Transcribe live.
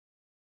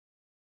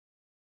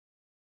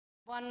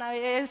Bwana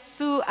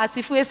Yesu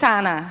asifiwe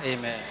sana.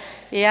 Amen.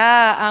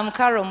 Yeah, I'm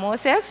Karo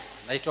Moses.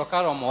 Naitwa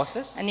Karo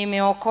Moses.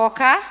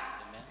 Nimeokoka.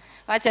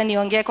 Wacha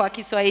niongee kwa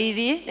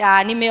Kiswahili.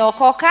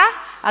 Nimeokoka.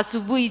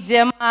 Asubuhi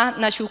njema,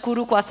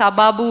 nashukuru kwa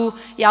sababu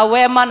ya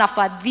wema na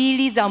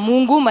fadhili za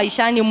Mungu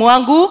maishani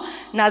mwangu,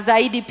 na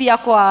zaidi pia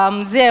kwa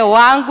mzee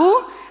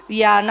wangu.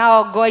 We are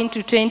now going to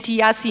 20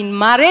 years in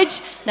marriage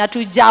na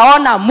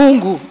tujaona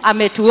Mungu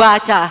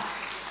ametuacha.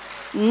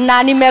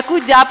 Na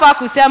nimekuja hapa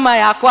kusema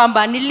ya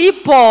kwamba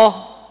nilipo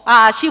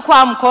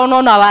shikwa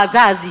mkono na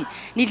wazazi,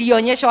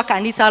 nilionyeshwa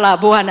kanisa la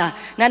Bwana,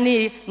 na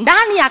ni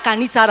ndani ya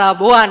kanisa la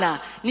Bwana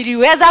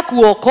niliweza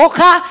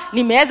kuokoka.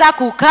 Nimeweza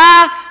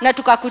kukaa na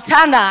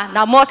tukakutana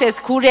na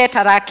Moses kule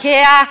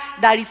Tarakea,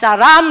 Dar es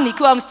Salaam,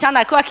 nikiwa msichana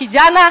akiwa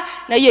kijana,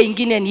 na hiyo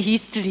ingine ni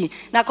history.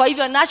 Na kwa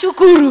hivyo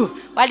nashukuru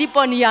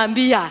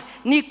waliponiambia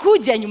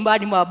nikuje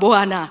nyumbani mwa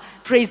Bwana.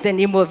 Praise the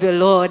name of the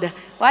Lord.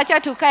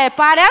 Wacha tukae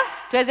pale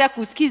tuweze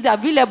kusikiza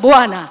vile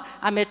Bwana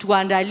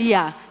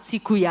ametuandalia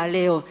siku ya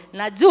leo.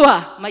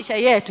 Najua maisha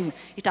yetu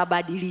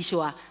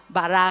itabadilishwa.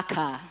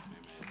 Baraka.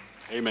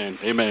 Amen.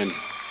 Amen.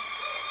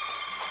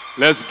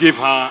 Let's give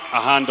her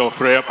a hand of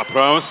prayer,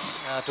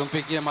 applause.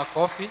 Tumpigie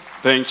makofi.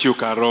 Thank you,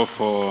 Karo,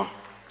 for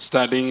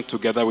studying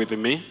together with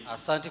me.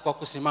 Asante kwa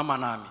kusimama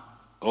nami.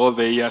 All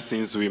the years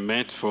since we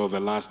met, for the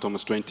last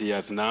almost 20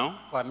 years now,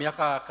 Kwa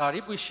miaka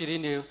karibu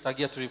 20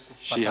 tagia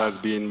tulipopata. she has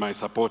been my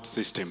support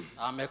system.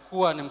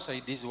 Amekuwa ni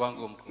msaidizi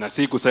wangu mkuu. Na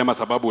si kusema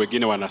sababu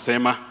wengine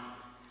wanasema.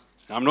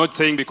 I'm not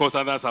saying because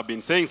others have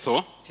been saying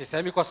so.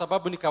 Sisemi kwa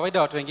sababu ni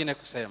kawaida watu wengine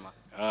kusema.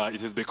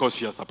 It is because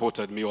she has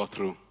supported me all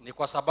through. Ni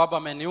kwa sababu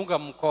ameniunga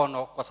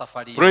mkono kwa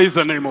safari.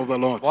 Praise the name of the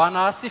Lord.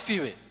 Bwana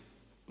asifiwe.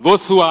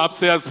 Those who are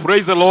upstairs,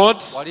 praise the Lord.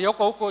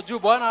 Walioko huko juu,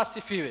 Bwana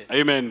asifiwe.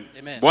 Amen.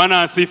 Amen.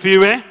 Bwana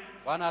asifiwe.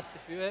 Bwana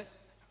asifiwe.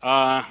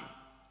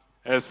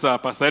 As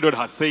Pastor Edward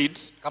has said,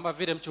 Kama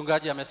vile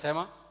mchungaji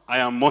amesema,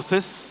 I am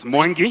Moses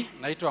Mwangi,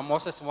 naitwa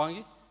Moses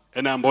Mwangi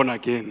and I am born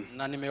again.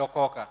 na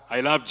nimeokoka.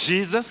 I love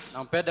Jesus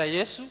Nampenda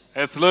Yesu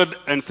as Lord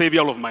and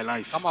Savior of my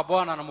life. kama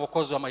Bwana na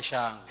Mwokozi wa maisha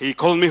yangu. He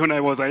called me when I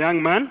was a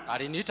young man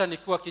Aliniita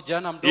nikiwa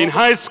kijana in mdogo,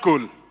 high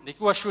school,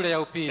 nikiwa shule ya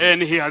upili,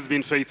 and He has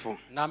been faithful.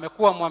 na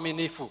amekuwa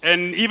mwaminifu.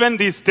 And even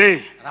this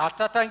day, Na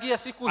hata tangia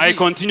siku I hii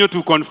continue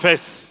to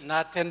confess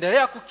na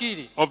tendelea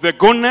kukiri of the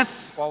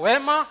goodness kwa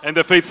wema and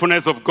the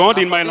faithfulness of God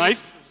in my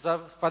life,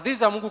 fadhili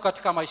za Mungu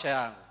katika maisha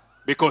yangu,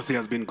 because He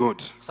has been good.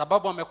 kwa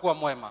sababu amekuwa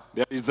mwema.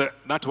 There is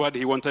that word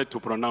He wanted to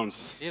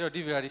pronounce, Hilo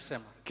ndivyo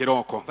alisema.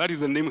 Kiroko. That is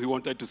the name He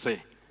wanted to say.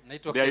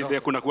 Naitwa There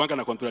Kiroko. kuna kuanga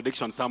na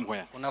contradiction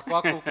somewhere. Kuna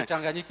kwako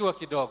kuchanganyikiwa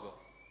kidogo.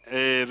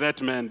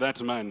 That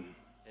man.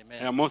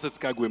 Amen. Moses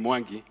Kagwe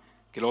Mwangi,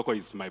 Kiroko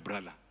is my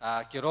brother.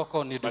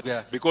 Kiroko ni But ndugu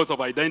yake. because of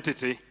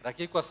identity,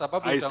 Lakini kwa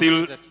sababu I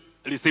still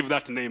receive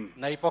that name.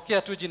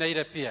 naipokea tu jina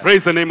ile pia.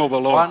 Praise the name of the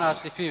Lord. Bwana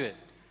asifiwe.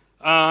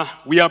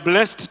 We are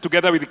blessed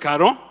together with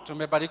Karo.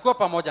 Tumebarikiwa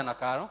pamoja na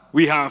Karo.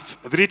 We have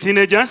 3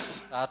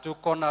 teenagers,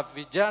 Tuko na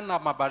vijana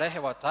mabarehe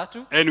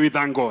watatu, and we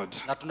thank God.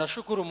 na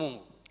tunashukuru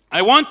Mungu.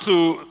 I want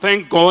to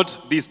thank God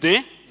this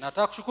day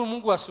Nataka kushukuru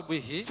Mungu asubuhi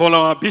hii for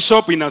our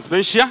bishop in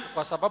Aspecia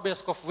kwa sababu ya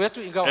askofu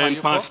wetu ingawa and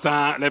hayupo,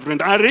 Pastor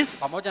Reverend Aris,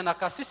 pamoja na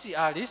kasisi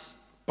Alice,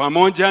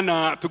 pamoja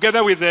na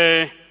together with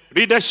the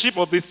leadership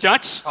of this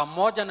church,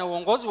 pamoja na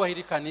uongozi wa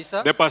hili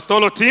kanisa, the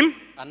pastoral team,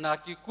 na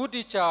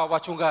kikundi cha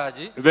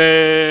wachungaji,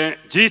 the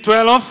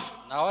G12,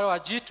 na wale wa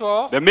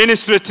G12, the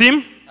ministry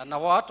team, na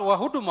watu wa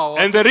huduma and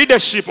wote, the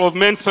leadership of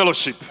men's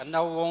fellowship.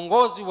 na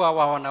uongozi wa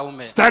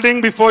wanaume.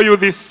 Standing before you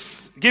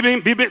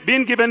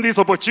being given this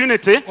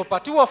opportunity,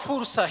 Kupatiwa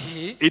fursa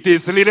hii it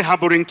is really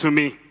humbling to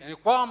me, ni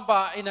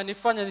kwamba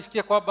inanifanya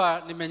nisikie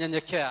kwamba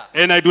nimenyenyekea,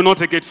 and I do not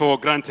take it for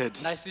granted.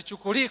 na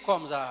isichukulii kwa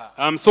mzaha.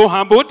 I'm so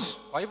humbled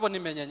Kwa hivyo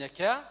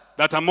nimenyenyekea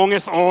that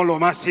amongst all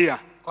of us here,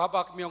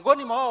 kwamba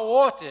miongoni mwa wao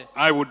wote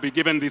I would be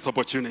given this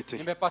opportunity.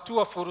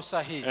 nimepatiwa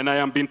fursa hii, And I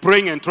have been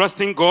praying and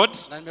trusting God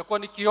na nimekuwa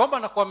nikiomba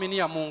na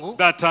kuaminia Mungu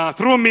that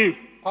through me,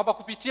 kwamba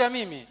kupitia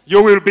mimi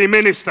you will be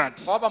ministered.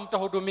 kwamba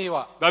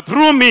mtahudumiwa, That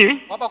through me,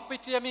 kwamba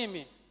kupitia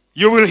mimi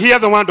you will hear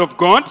the word of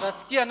God,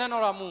 utasikia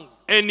neno la Mungu,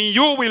 and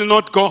you will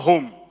not go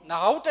home na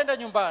hautaenda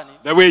nyumbani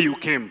the way you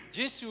came,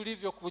 jinsi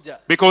ulivyokuja,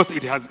 because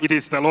it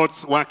is the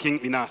Lord's working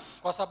in us.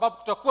 kwa sababu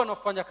tutakuwa na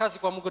kufanya kazi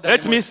kwa Mungu Let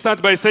ndani me mwetu.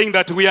 start by saying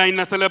that we are in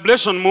a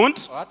celebration mood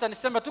Hata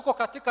niseme tuko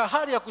katika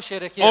hali ya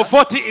kusherehekea of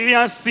 40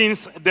 years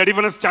since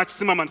Deliverance Church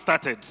Zimmerman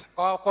started.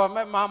 kwa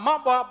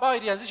mambo ambayo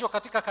ilianzishwa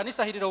katika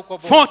kanisa hili la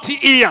ukombozi. 40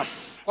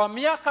 years. Kwa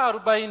miaka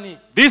 40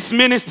 This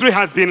ministry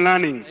has been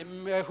learning.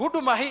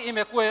 huduma hii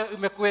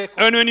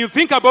imekuweko. And when you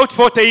think about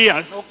 40 Na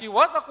years,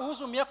 ukiwaza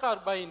kuhusu miaka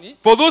 40,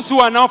 for those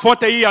who are now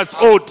 40 years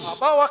old,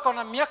 ambao wako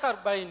na miaka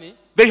 40,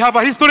 they have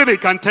a history they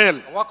can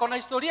tell. wako na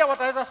historia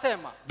wataweza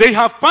sema. They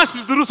have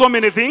passed through so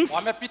many things,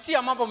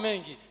 Wamepitia mambo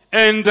mengi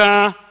and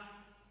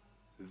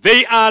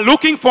they are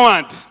looking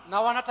forward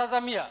na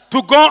wanatazamia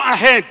to go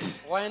ahead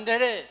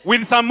waendelee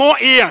with some more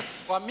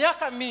years, kwa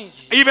miaka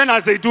mingi, even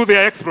as they do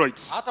their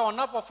exploits. hata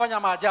wanapofanya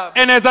maajabu.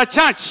 And as a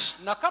church,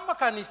 Na kama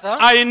kanisa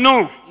I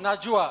know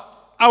najua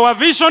our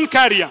vision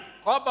carrier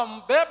kwamba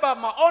mbeba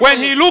maono when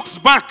he looks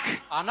back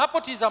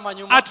anapotizama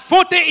nyuma at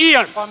 40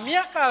 years, kwa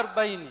miaka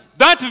 40,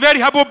 that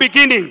very humble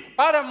beginning,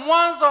 pale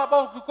mwanzo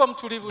ambao ulikuwa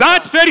mtulivu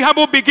that sana, very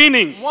humble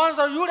beginning,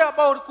 mwanzo yule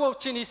ambao ulikuwa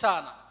chini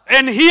sana,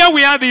 and here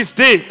we are this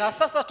day, na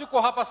sasa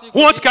tuko hapa siku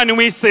what hii, can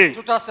we say?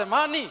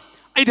 tutasemani?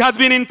 It has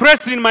been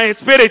impressed in my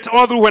spirit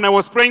all through when I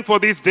was praying for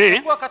this day.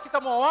 Kwa katika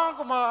moyo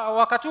wangu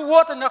wakati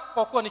wote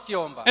ninapokuwa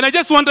nikiomba. And I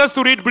just want us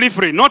to read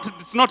briefly.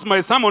 It's not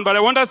my sermon, but I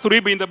want us to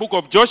read in the book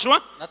of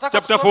Joshua,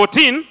 chapter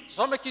 14.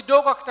 Some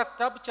kidogo katika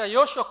kitabu cha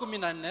Yoshua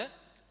 14.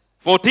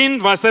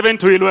 14 verse 7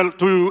 to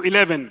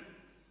 11.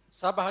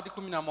 7 hadi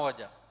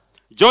 11.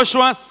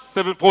 Joshua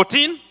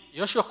 14.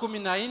 Yoshua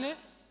 14.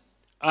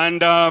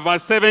 And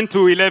verse 7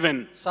 to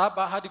 11.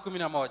 7 hadi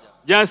 11.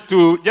 Just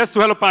to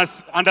help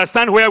us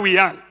understand where we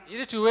are.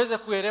 Ili tuweze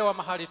kuelewa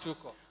mahali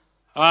tuko.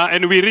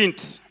 And we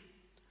read.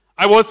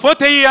 I was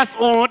 40 years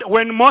old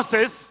when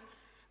Moses,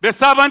 the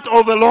servant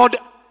of the Lord,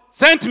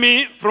 sent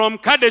me from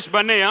Kadesh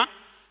Barnea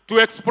to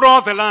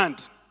explore the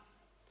land.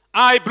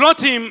 I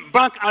brought him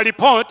back a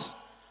report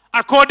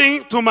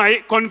according to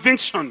my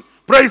conviction.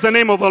 Praise the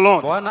name of the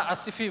Lord. Bwana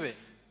asifiwe.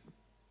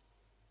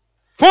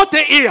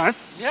 40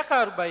 years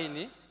miaka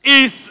 40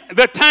 is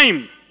the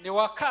time ni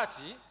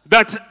wakati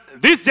that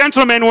this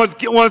gentleman was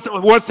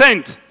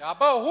sent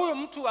ambao huyu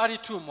mtu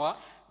alitumwa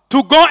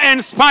to go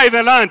and spy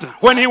the land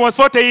when he was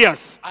 40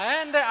 years.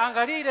 Aende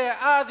angalie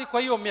ardhi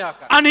kwa hiyo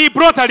miaka. And he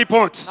brought a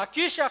report. Na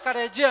kisha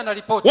akarejea na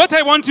ripoti. What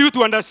I want you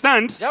to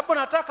understand, japo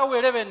nataka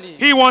uelewe ni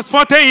he was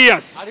 40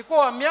 years. Alikuwa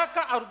wa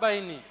miaka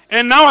 40.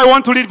 And now I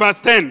want to read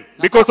verse 10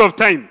 because of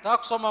time. Nataka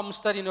kusoma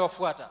mstari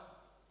unaofuata.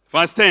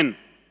 Verse 10.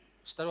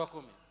 Mstari wa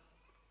 10.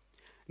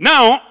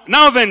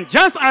 Now then,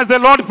 just as the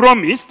Lord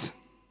promised,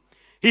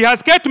 he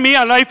has kept me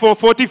alive for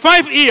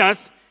 45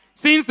 years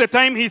since the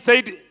time he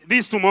said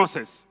this to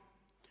Moses,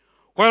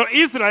 while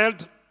Israel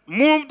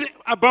moved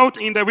about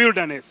in the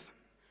wilderness.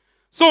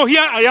 So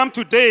here I am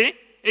today,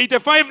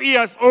 85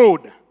 years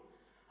old.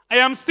 I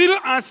am still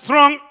as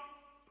strong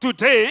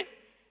today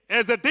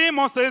as the day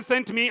Moses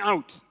sent me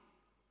out.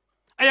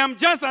 I am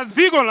just as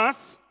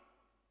vigorous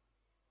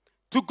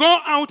to go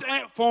out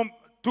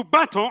to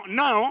battle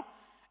now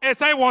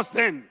as I was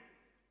then.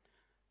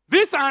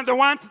 These are the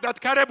ones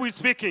that Caleb is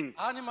speaking.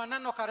 Ani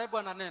maneno Caleb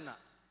ananena.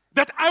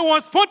 That I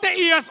was 40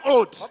 years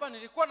old. Baba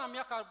nilikuwa na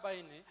miaka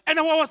 40. And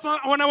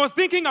when I was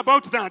thinking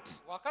about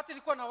that, wakati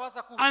nilikuwa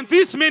nawaza kuhusu and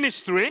this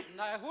ministry,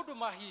 na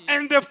huduma hii,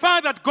 and the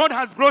fact that God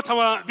has brought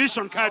our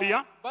vision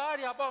carrier,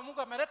 bali ambao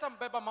Mungu ameleta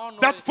mbeba maono,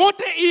 that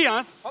 40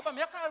 years, baba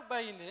miaka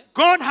 40,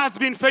 God has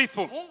been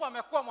faithful. Mungu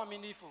amekuwa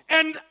mwaminifu.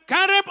 And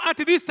Caleb at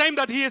this time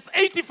that he is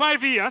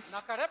 85 years,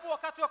 na Caleb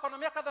wakati wako na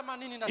miaka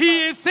 85,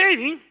 he is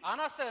saying,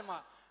 anasema,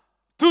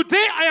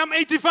 today I am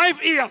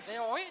 85 years.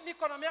 leo hii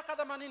niko na miaka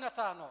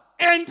 85.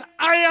 And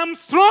I am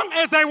strong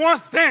as I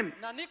was then.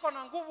 Na niko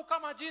na nguvu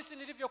kama jinsi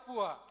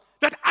nilivyokuwa.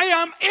 That I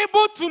am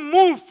able to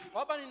move.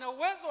 Baba nina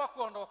uwezo wa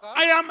kuondoka.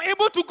 I am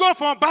able to go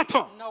for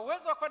battle. Nina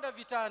uwezo wa kwenda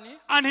vitani.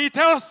 And he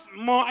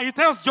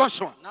tells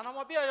Joshua, na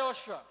anamwambia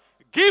Joshua,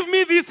 give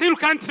me this hill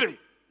country.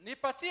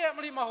 Nipatie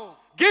mlima huu.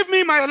 Give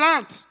me my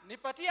land.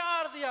 Nipatie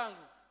ardhi yangu.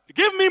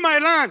 Give me my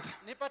land.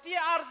 Nipatie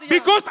ardhi yangu.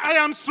 Because I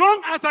am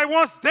strong as I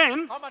was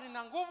then. Kwamba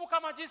nina nguvu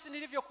kama jinsi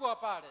nilivyokuwa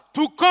pale.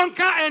 To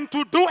conquer and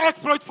to do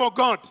exploit for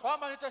God.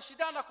 Kwamba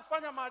nitashindana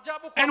kufanya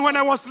maajabu kwa And when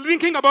I was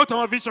thinking about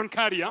our vision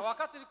carrier,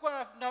 wakati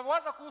nilikuwa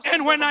nawaza kuhusu,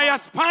 and when I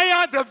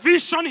aspire the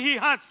vision he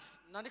has,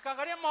 na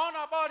nikaangalia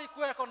maono ambayo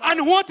alikuwa yako nayo,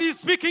 and what he's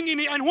speaking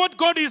in, and what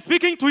God is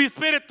speaking to his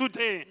spirit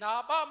today,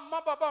 na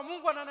mambo ambayo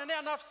Mungu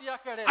ananenea nafsi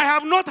yake leo, I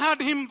have not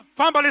heard him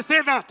verbally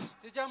say that.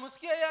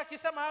 Sijamsikia yeye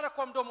akisema haya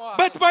kwa mdomo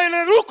wake. But by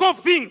the look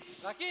of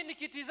things, lakini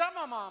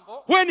nikitizama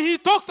mambo, when he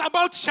talks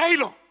about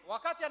Shiloh,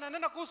 wakati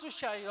ananena kuhusu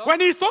Shiloh, when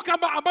he talks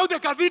about the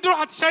cathedral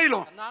at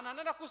Shiloh, na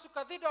ananena kuhusu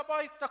cathedral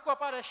ambayo itakuwa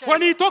pale Shiloh,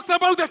 when he talks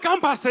about the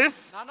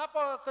campuses, na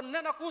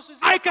anaponena kuhusu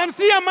I can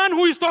see a man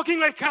who is talking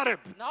like Caleb.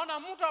 naona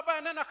mtu ambaye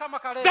ananena kama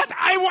Caleb. That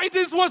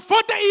it was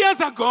 40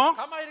 years ago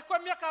kama ilikuwa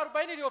miaka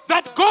 40 iliyopita,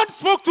 that God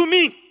spoke to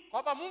me.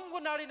 kwamba Mungu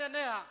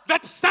nalinenea,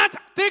 that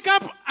take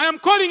up, I am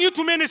calling you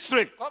to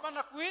ministry. kwamba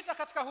nakuita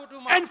katika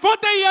huduma. And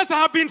 40 years I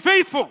have been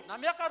faithful. Na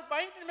miaka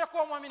 40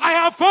 nimekuwa mwaminifu. I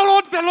have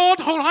followed the Lord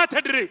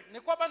wholeheartedly. Ni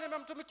kwamba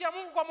nimemtumikia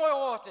Mungu kwa moyo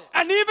wote.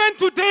 And even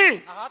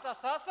today, na hata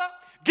sasa,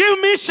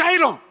 give me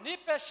Shiloh.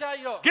 nipe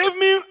Shiloh. Give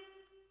me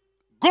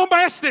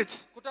Gomba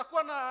Estate.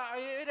 Kutakuwa na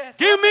ile,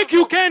 give me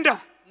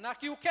Kiukenda. Na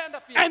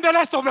Kiukenda pia. And the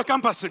rest of the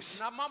campuses.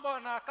 Na mambo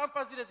na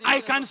campus zile zingine.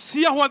 I can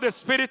see what the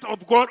Spirit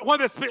of God, what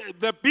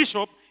the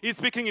bishop is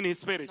speaking in his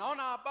spirit.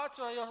 Naona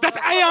abacho, that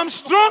I am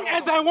strong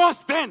as I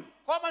was then.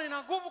 kwamba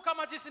nina nguvu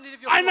kama jinsi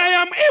nilivyokuwa. And I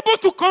am able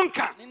to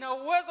conquer. Nina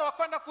uwezo wa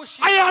kwenda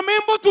kushinda. I am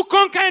able to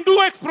conquer and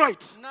do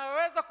exploits.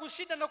 Naweza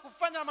kushinda na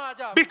kufanya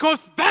maajabu.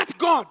 Because that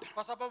God,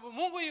 kwa sababu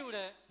Mungu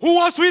yule, who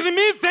was with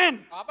me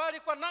then, ambaye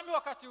alikuwa nami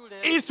wakati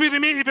ule, is with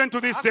me even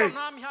to this day.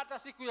 nami hata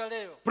siku ya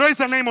leo. Praise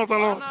the name of the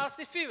Lord. Bwana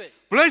asifiwe.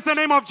 Praise the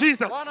name of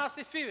Jesus. Bwana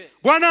asifiwe.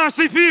 Bwana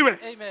asifiwe.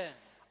 Amen.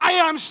 I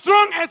am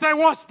strong as I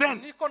was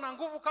then. Niko na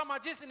nguvu kama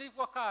jinsi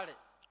nilivyokuwa kale.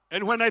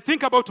 And when I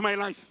think about my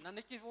life, na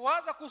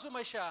nikiwaza kuhusu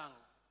maisha yangu,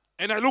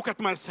 and I look at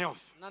myself,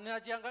 na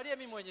ninajiangalia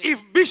mimi mwenyewe, if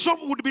Bishop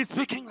would be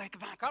speaking like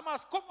that, kama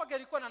askofu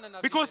angelikuwa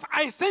ananena, because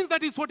I sense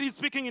that is what he's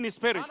speaking in his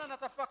spirit, maana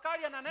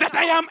natafakari ananena, that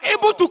I am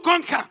able to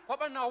conquer,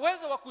 kwamba nina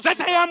uwezo wa kushinda,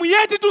 that I am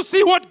yet to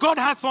see what God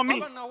has for me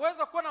kwamba nina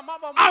uwezo kuona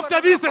mambo Mungu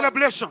after these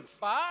celebrations.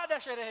 baada ya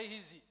sherehe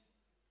hizi.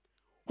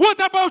 What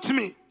about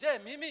me, Je,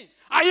 mimi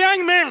a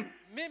young man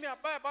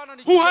ambaye bado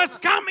ni who has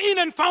come in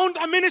and found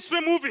a ministry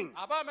moving?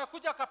 ambaye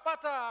amekuja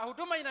akapata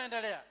huduma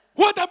inaendelea?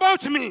 What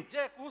about me?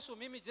 Je, kuhusu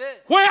mimi, je,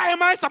 Where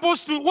am I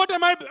supposed to,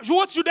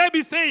 what should I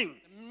be saying?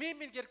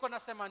 mimi ningekuwa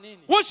nasema nini?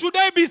 What should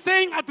I be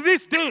saying at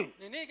this day?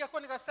 Nini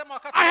ningekuwa nikasema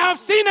wakati I have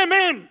seen a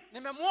man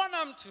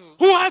nimemwona mtu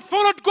who has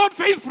followed God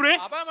faithfully,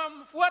 ambaye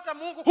amemfuata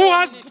Mungu who kwa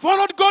has uaminifu,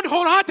 followed God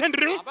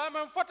wholeheartedly, ambaye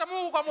amemfuata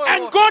Mungu kwa moyo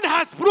and wote, God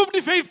has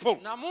proved faithful,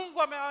 na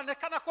Mungu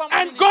ameonekana kuwa and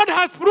mwaminifu, God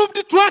has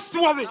proved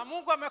trustworthy, na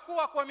Mungu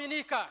amekuwa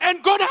kuaminika,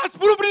 and God has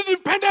proved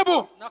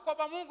dependable. na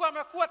kwamba Mungu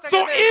amekuwa So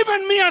tegemezi.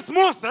 even me as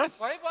Moses,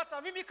 Kwa hivyo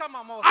hata mimi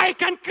kama Moses I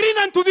can cling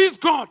unto this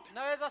God.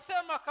 naweza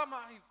sema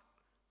kama hivi,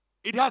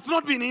 It has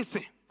not been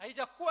easy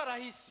haijakuwa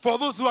rahisi for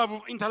those who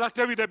have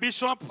interacted with the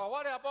bishop, kwa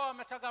wale ambao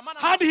wametagamana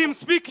heard him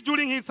speak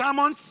during his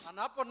sermons.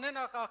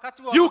 anaponena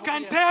wakati wa You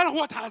can kuhubiri. tell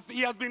what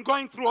he has been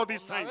going through all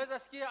this time. Unaweza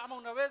sikia ama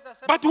unaweza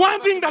sema But one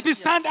thing that is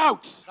stand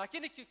out,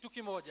 lakini kitu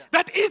kimoja,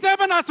 that is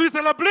even as we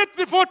celebrate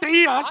the 40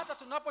 years, hata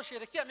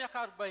tunaposherehekea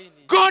miaka 40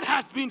 God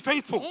has been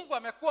faithful. Mungu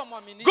amekuwa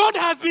mwaminifu. God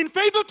has been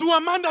faithful to a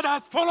man that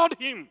has followed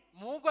him.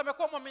 Mungu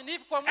amekuwa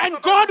mwaminifu kwa mtu And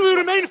ambaye God will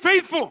amekuwa- remain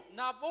faithful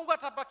na Mungu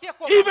atabakia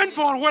kuwa even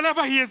mwaminifu for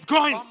wherever he is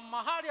going. kwa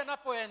mahali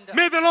anapoenda.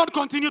 May the Lord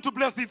continue to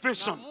bless this Na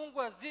vision.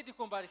 Mungu azidi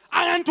kumbariki.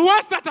 And to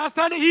us that are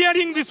started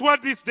hearing this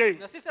word this day,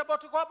 Na sisi ambao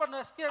tuko hapa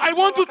tunasikia, I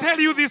want to tell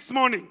you this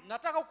morning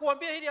nataka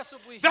kukuambia hili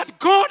asubuhi hii, that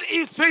God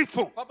is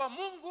faithful. kwamba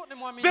Mungu ni The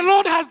mwaminifu.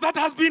 Lord that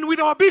has been with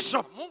our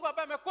bishop, Mungu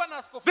ambaye amekuwa na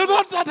askofu the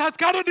Lord that has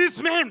carried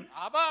these men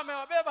ambaye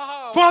amewabeba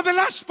hao for the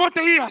last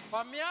 40 years,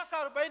 kwa miaka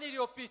 40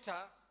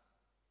 iliyopita,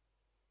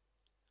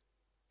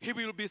 he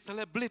will be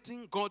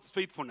celebrating God's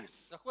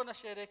faithfulness. takuwa na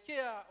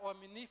sherekea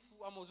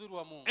uaminifu ama uzuri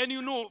wa Mungu. And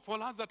you know, for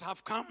us that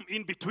have come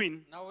in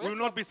between, we will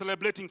not be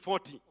celebrating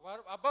 40.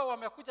 Ambao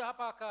wamekuja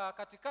hapa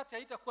katikati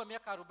haitakuwa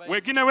miaka 40.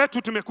 Wengine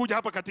wetu tumekuja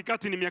hapa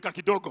katikati ni miaka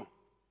kidogo.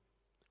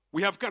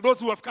 We have those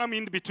who have come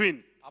in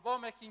between. Ambao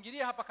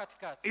wamekiingilia hapa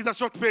katikati. It's a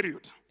short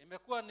period.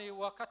 Imekuwa ni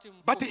wakati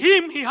mfupi. But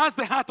him, he has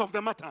the heart of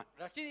the matter.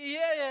 Lakini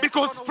yeye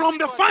Because from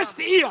the first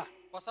year,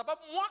 kwa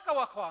sababu mwaka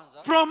wa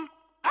kwanza from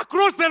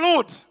across the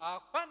Lord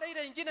panda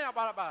ile nyingine ya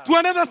barabara to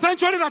another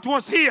sanctuary that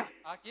was here,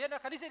 akienda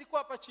kanisa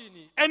ilikuwa hapa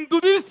chini and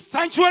to this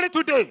sanctuary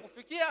today,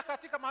 kufikia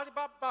katika mahali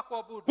baba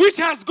kuabudu, which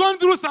has gone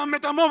through some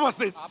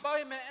metamorphosis ambayo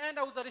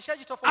imeenda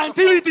uzalishaji tofauti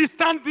until it is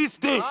stand this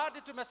day,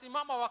 hadi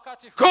tumesimama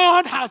wakati huu.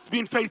 God has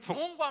been faithful.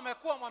 Mungu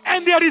amekuwa And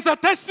mwaminifu, there is a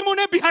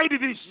testimony behind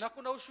this. na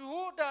kuna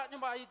ushuhuda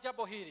nyuma ya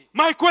jambo hili.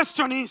 My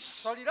question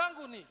is, Swali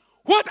langu ni,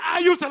 what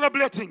are you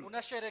celebrating?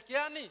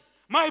 unasherehekea nini?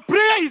 My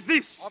prayer is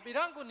this: Ombi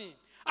langu ni,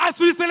 as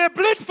we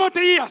celebrate 40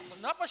 years,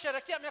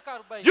 unaposherehekea miaka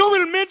 40, you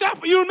will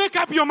make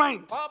up your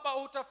mind baba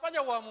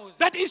utafanya uamuzi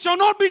that it shall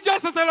not be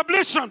just a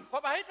celebration.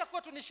 kwamba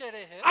haitakuwa tu ni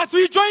sherehe. As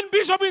we join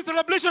Bishop in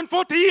celebration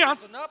 40 years,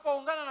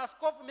 Tunapoungana na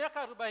askofu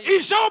miaka 40,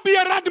 it shall be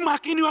a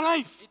landmark in your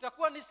life.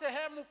 itakuwa ni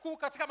sehemu kuu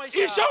katika maisha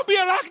It yako. shall be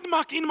a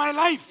landmark in my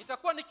life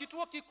Itakuwa ni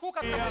kituo kikuu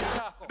katika maisha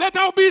yako. that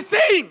I'll be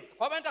saying,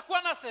 Kwamba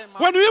nitakuwa nasema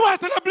when we were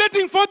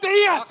celebrating 40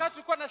 years wakati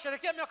tulikuwa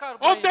tunasherehekea miaka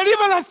of 40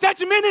 Deliverance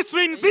Church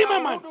Ministry in ya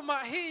Zimmerman,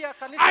 huduma hii ya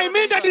kanisa I la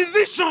made a Deliverance,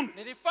 decision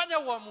nilifanya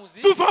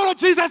uamuzi to follow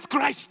Jesus ni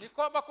Christ.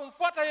 kwamba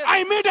kumfuata Yesu.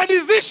 I made a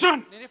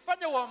decision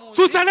Nilifanya uamuzi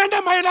to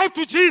surrender my life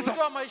to Jesus.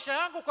 kutoa maisha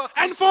yangu kwa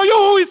And Kristo. for you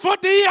who is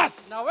 40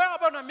 years, Na wewe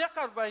ambao una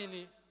miaka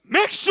 40,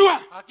 make sure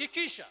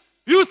hakikisha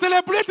you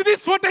celebrate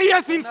these 40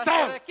 years in style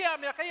unasherehekea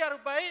miaka hii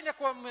 40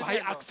 kwa by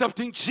mwenendo,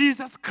 accepting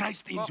Jesus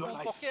Christ in kwa your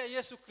life. kumpokea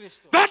Yesu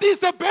Kristo. That is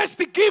the best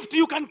gift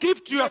you can give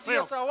to Hiyo ndiyo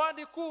yourself.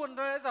 zawadi kuu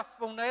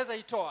unaweza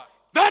itoa.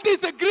 That is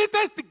the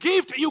greatest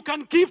gift you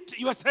can give to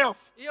yourself.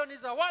 Hiyo ni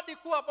zawadi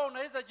kuu ambayo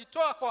unaweza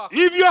jitoa kwako.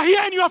 If you are here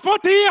and you are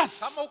 40 years,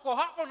 Kama uko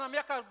hapo na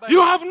miaka 40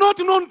 you have not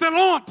known the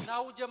Lord, na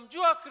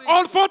hujamjua Kristo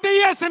all 40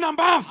 years and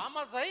above,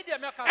 ama zaidi ya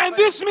miaka and 40,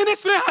 this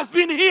ministry has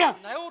been here,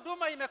 na hiyo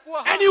huduma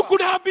imekuwa and you hapa,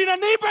 could have been a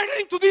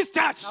neighboring to this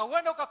church. na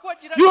huenda ukakuwa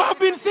jirani You na have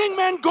been kanisa. seeing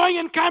men going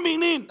and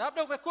coming in,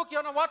 Labda umekuwa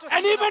ukiona watu and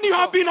wakiingia even na you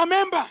have kutoka. been a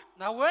member,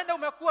 Na huenda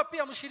umekuwa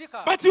pia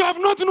mshirika, but you have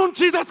not known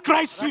Jesus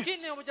Christ.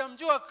 lakini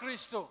hujamjua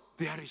Kristo.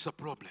 There is a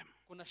problem.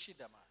 Kuna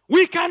shida man.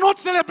 We cannot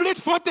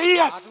celebrate 40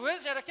 years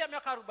Hatuwezi sherekea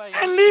miaka 40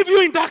 and leave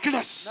you in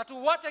darkness. na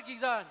tuwache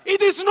gizani.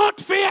 It is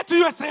not fair to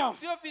yourself.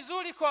 Sio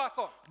vizuri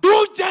kwako.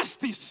 Do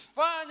justice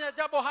Fanya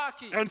jambo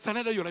haki and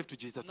surrender your life to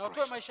Jesus na utoe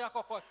Christ. maisha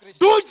yako kwa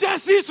Kristo. Do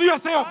justice to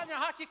yourself. Fanya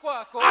haki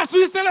kwako. As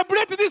we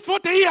celebrate these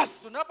 40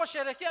 years,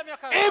 Tunaposherehekea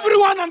miaka 40,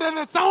 everyone under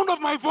the sound of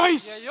my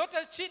voice,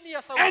 yeyote chini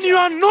ya sauti and you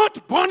are yangu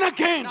not born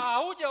again, na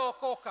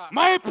haujaokoka,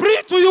 my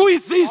plea to you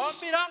is this: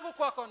 ombi langu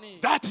kwako ni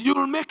that you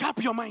will make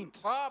up your mind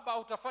Baba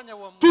utafanya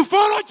uamuzi to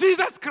follow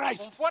Jesus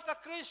Christ kumfuata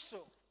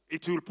Kristo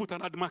it will put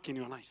an ad mark in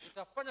your life.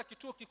 Itafanya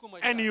kituo kikuu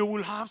And maishani. you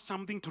will have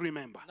something to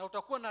remember. Na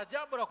utakuwa na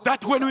jambo la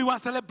That when we kukumbuka. were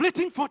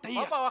celebrating 40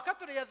 years, Baba,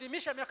 wakati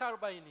tuliadhimisha miaka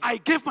 40. I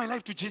gave my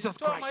life to Jesus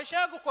Toa Christ. maisha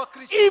yangu kwa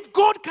Kristo. If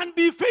God can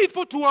be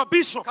faithful to our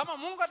bishop Kama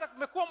Mungu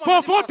atamekuwa for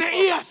mwaminifu 40 kwa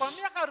years,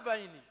 miaka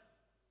 40.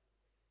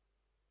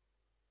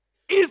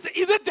 is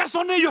it just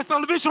only your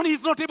salvation he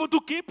is not able to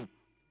keep?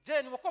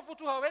 Je, ni wokovu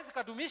tu hawezi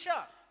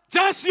kadumisha?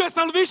 Just your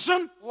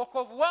salvation?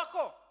 Wokovu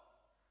wako?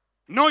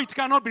 No, it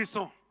cannot be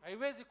so.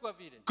 Haiwezi kuwa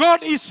vile.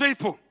 God is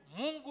faithful.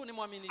 Mungu ni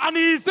mwaminifu. And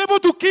he is able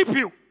to keep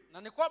you.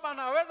 Na ni kwamba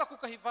anaweza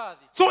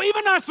kukahifadhi. So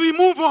even as we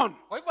move on,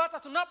 Kwa hivyo hata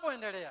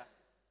tunapoendelea,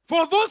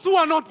 for those who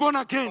are not born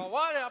again, kwa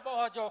wale ambao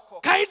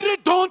hawajaokoka, kindly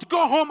don't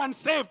go home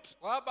unsaved.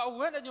 kwamba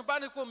uende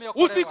nyumbani kwa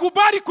umeokolewa.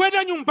 Usikubali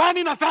kwenda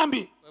nyumbani na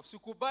dhambi.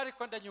 Usikubali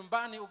kwenda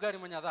nyumbani ugali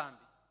mwenye dhambi.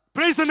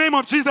 Praise the name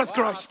of Jesus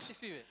Christ.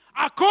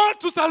 A call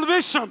to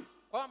salvation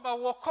Kwamba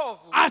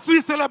wokovu, as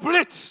we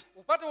celebrate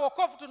upate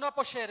wokovu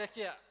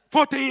tunaposherehekea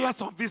 40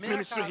 years of this miaka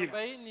ministry here.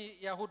 40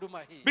 ya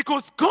huduma hii.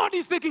 Because God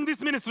is taking this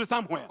ministry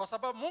somewhere. Kwa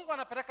sababu Mungu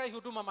anapeleka hii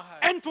huduma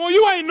mahali. And for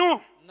you, I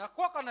know, Na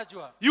kwako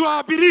najua you are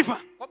a believer.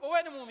 kwamba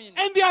wewe ni muumini.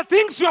 And there are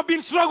things you have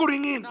been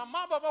struggling in. Na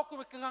mambo ambayo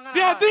umekingangana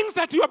There are nayo. things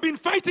that you have been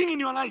fighting in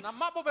your life. Na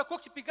mambo umekuwa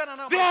ukipigana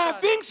nayo There are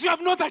maishani. things you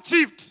have not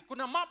achieved.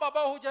 Kuna mambo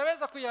ambayo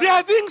hujaweza There are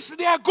kuyaweza. things,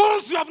 there are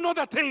goals you have not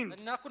attained.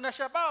 Na kuna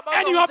shabaha ambazo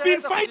And you have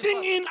been hujaweza fighting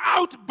kuzipata. in,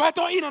 out,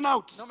 battle in and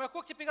out. Na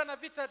umekuwa ukipigana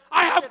vita.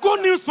 I have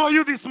good news for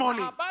you this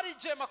morning. Habari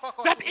njema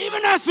kwako. That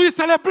even as we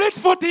celebrate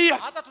 40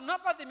 years, hata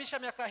tunapoadhimisha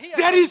miaka hii,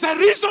 there is a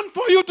reason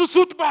for you to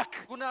shoot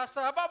back. kuna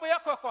sababu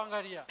yako ya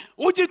kuangalia.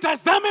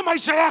 Ujitazame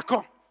maisha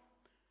yako.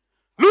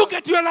 Look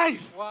at your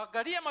life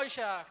Waangalie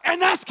maisha yako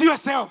and ask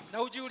yourself,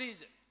 na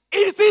ujiulize,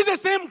 is this the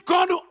same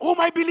God whom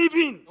I believe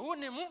in? huu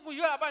ni Mungu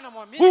yule ambaye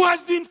namwamini, Who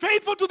has been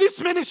faithful to this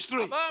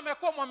ministry ambaye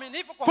amekuwa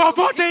mwaminifu kwa for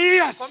huduma 40 hii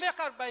years? kwa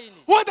miaka 40?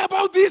 What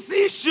about this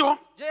issue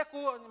Je,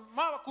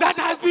 that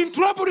has been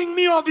troubling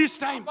me all this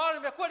time? ambalo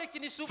limekuwa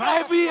likinisumbua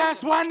 5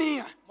 years, 1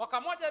 year.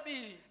 mwaka moja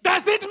mbili?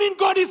 Does it mean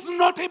God is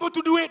not able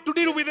to do it, to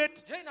deal with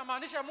it? Je,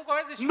 inamaanisha Mungu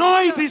hawezi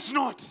No, it shughulikia? is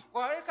not.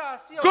 Kwa hakika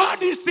sio.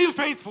 God is still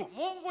faithful.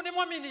 Mungu ni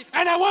mwaminifu.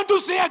 And I want to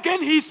say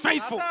again, He is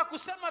faithful. Nataka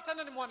kusema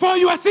tena ni For mwaminifu.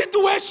 your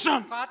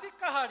situation,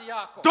 Katika hali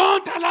yako,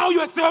 don't allow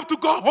yourself to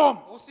go home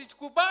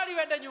usikubali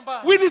uende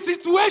nyumbani. with the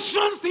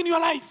situations in your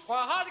life,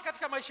 Kwa hali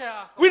katika maisha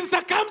yako, with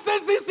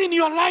circumstances in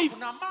your life,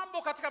 kuna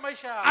mambo katika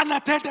maisha yako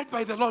unattended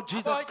by the Lord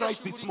Jesus ambayo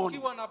Christ this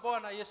morning. haijashughulikiwa na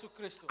Bwana Yesu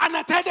Kristo.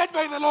 Unattended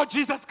by the Lord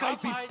Jesus Christ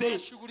Ama this day.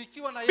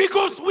 haijashughulikiwa na Yesu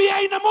Because Kristo. we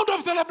are in a mood of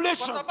Kwa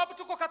celebration. sababu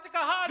tuko katika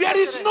hali There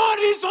ya is sherehe. no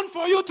reason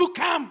for you to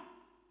come.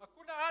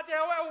 Hakuna haja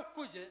ya wewe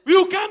ukuje.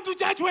 You come to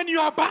church when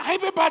you are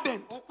heavy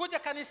burdened. Ukuje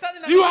kanisani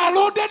na You are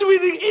loaded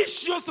with the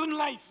issues in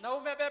life. na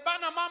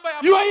umebebana mambo ya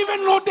You are maisha.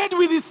 even loaded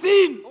with the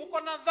sin. Uko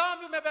na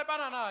dhambi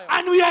umebebana nayo.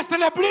 And we are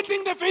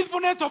celebrating the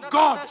faithfulness of Na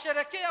God.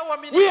 tunasherehekea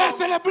uaminifu We wa are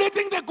Mungu.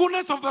 celebrating the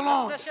goodness of the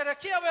Lord.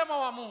 Tunasherehekea wema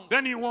wa Mungu.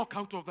 Then you walk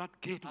out of that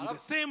gate with the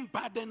same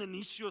burden and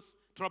issues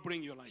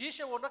troubling your life.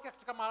 Kisha uondoke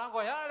katika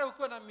malango yale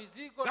ukiwa na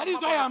mizigo. That na is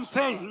mambo why ya I'm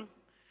saying,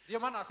 Ndio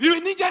maana you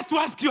need just to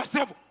ask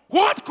yourself,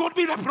 what could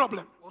be the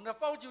problem?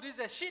 unafaa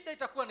ujiulize shida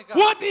itakuwa ni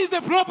gani? What is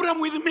the problem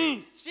with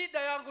me? Shida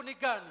yangu ni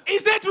gani?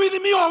 Is it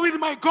with me or with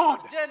my God?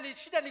 Je, ni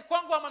shida ni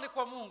kwangu ama ni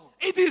kwa Mungu?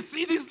 It is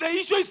the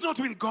issue is not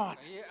with God.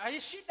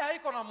 Hii shida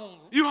haiko na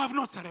Mungu. You have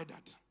not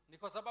surrendered. Ni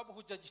kwa sababu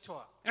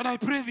hujajitoa. And I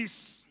pray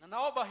this, Na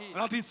naomba hii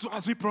that is,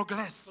 as we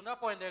progress,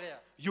 tunapoendelea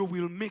you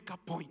will make a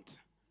point.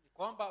 ni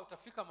kwamba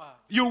utafika mahali.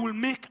 You will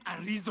make a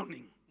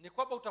reasoning Ni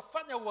kwamba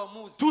utafanya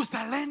uamuzi. to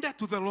surrender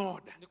to the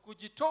Lord. Ni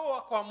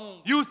kujitoa kwa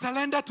Mungu. You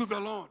surrender to the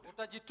Lord.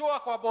 Utajitoa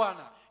kwa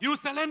Bwana. You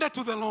surrender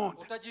to the Lord.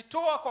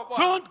 Utajitoa kwa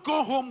Bwana. Don't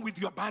go home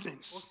with your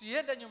burdens.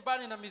 Usiende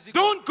nyumbani na mizigo.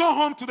 Don't go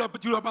home to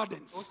your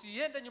burdens.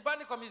 Usiende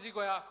nyumbani kwa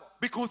mizigo yako.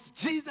 Because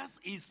Jesus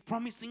is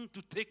promising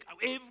to take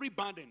every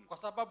burden. Kwa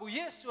sababu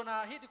Yesu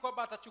anaahidi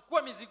kwamba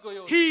atachukua mizigo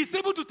yote. He is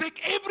able to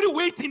take every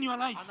weight in your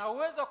life Ana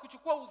uwezo wa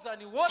kuchukua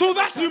uzani wote. so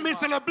that maishani you may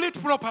mwako. celebrate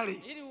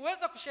properly. Ili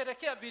uweze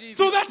kusherehekea vilivyo.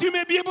 So that you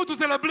may be able to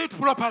celebrate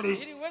properly.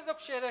 Ili uweze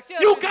kusherehekea.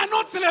 You vilivyo.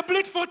 cannot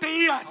celebrate 40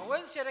 years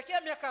Hauwezi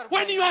sherehekea miaka 40.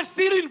 when you are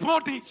still in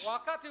bondage.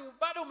 Wakati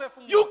bado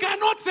umefungwa. You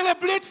cannot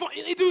celebrate for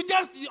it will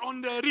just be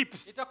on the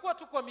ribs. Itakuwa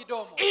tu kwa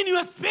midomo. In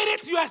your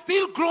spirit, you are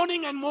still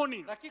groaning and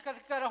mourning. Lakini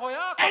katika roho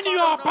yako And bado you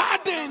are unang'ang'ana.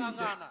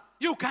 burdened.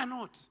 You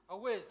cannot.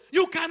 Hauwezi.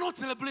 You cannot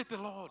celebrate the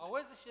Lord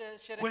Hauwezi when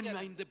sherehekea you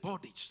are in the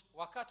bondage.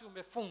 wakati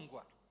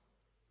umefungwa.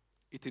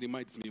 It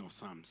reminds me of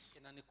Psalms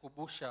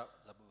Inanikumbusha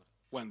Zaburi.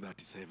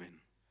 137.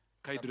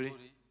 Kaidre,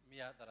 Zaburi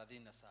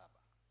 137.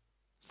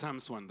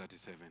 Psalms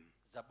 137.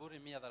 Zaburi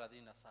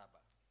 137.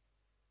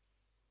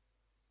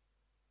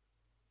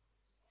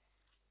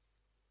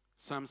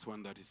 Psalms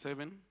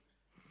 137.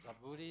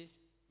 Zaburi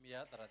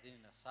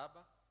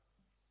 137.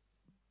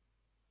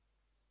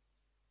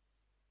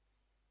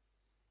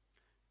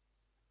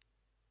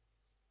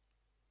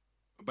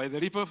 By the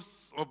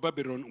rivers of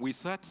Babylon, we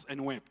sat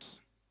and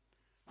wept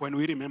when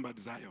we remembered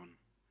Zion.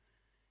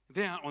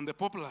 There on the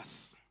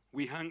poplars,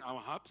 we hung our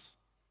harps.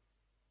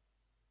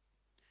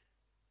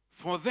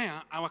 For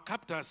there, our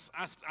captors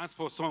asked us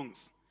for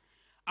songs.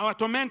 our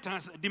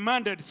tormentors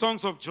demanded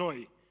songs of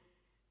joy.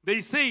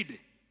 They said,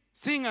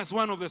 sing us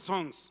one of the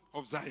songs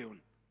of Zion.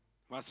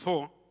 Verse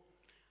 4.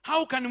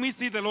 How can we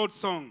see the Lord's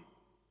song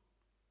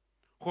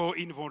or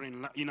in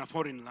a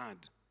foreign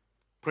land?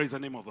 Praise the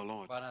name of the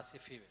Lord.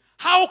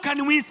 How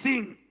can we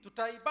sing?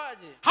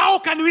 How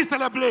can we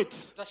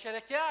celebrate?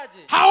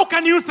 How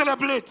can you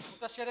celebrate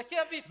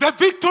the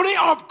victory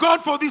of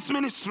God for this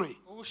ministry?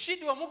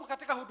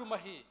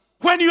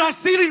 When you are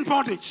still in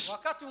bondage,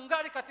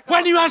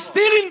 when you are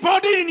still in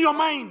bondage in your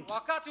mind,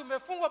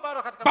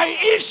 by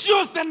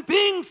issues and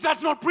things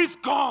that not please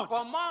God,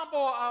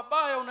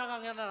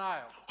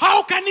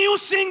 how can you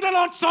sing the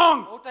Lord's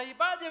song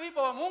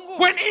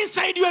when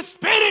inside your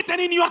spirit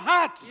and in your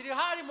heart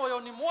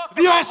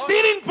you are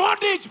still in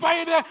bondage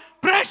by the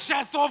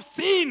pressures of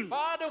sin?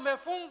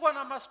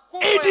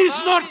 It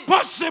is not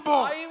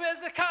possible.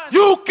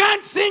 You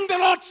can't sing the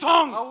Lord's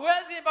song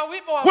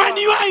when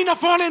you are in a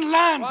foreign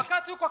land.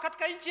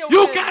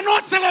 You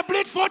cannot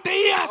celebrate 40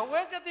 years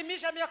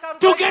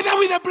together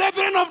with the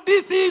brethren of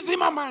DCIKZ.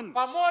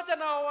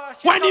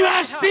 When you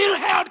are still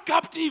held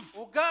captive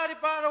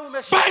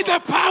by the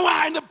power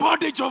and the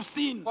bondage of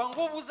sin.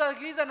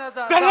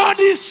 The Lord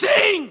is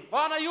saying,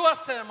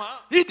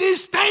 it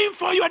is time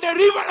for your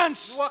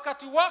deliverance.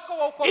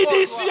 It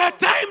is your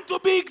time to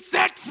be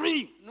set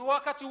free.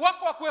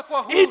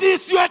 It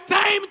is your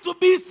time to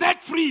be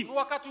set free.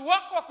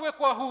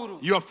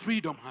 Your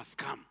freedom has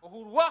come.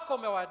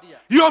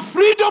 Your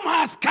freedom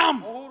has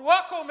come.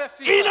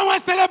 In our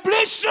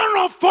celebration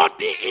of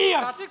 40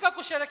 years,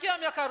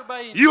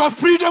 your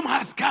freedom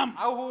has come.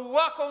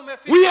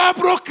 We are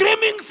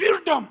proclaiming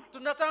freedom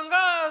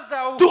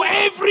to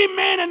every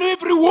man and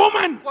every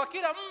woman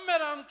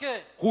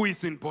who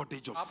is in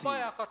bondage of sin.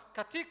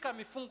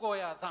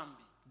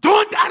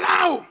 Don't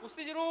allow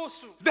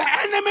the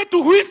enemy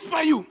to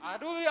whisper you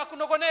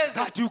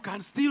that you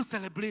can still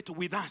celebrate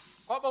with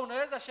us.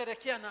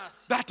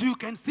 That you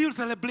can still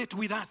celebrate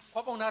with us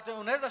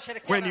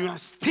when you are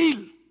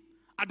still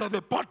under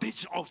the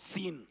bondage of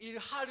sin.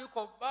 It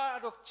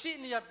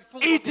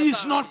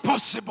is not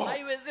possible.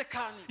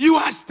 You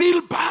are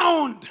still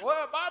bound.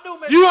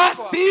 You are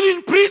still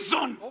in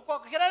prison.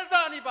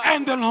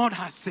 And the Lord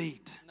has said,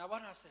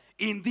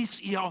 in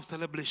this year of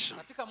celebration,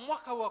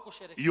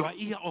 your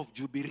year of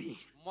Jubilee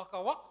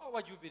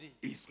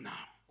is now.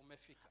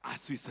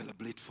 As we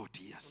celebrate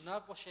 40 years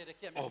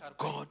of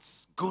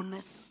God's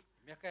goodness,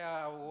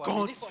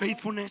 God's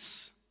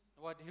faithfulness,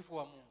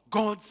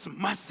 God's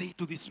mercy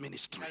to this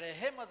ministry.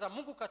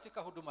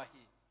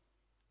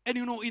 And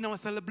you know, in our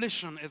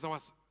celebration, as our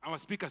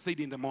speaker said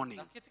in the morning,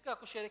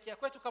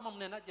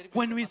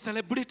 when we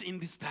celebrate in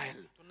this style,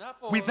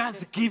 with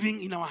us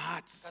giving in our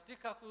hearts,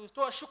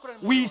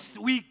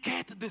 we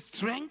get the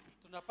strength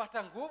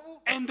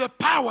and the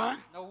power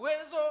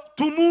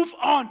to move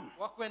on.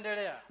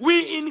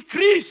 We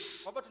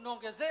increase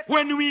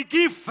when we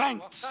give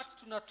thanks.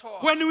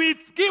 When we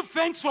give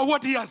thanks for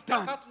what He has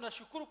done,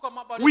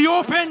 we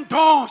open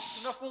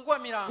doors.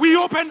 We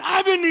open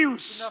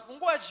avenues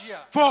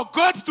for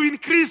God to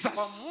increase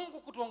us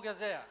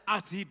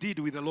as He did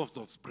with the loaves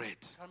of bread.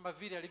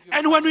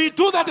 And when we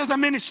do that as a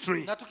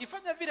ministry,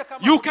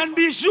 you can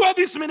be sure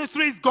this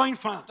ministry is going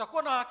far. The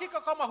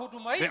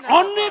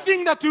only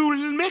thing that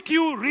will make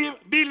you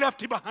be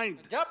left behind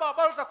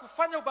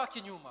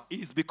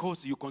is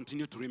because you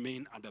continue to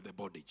remain under the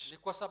bondage.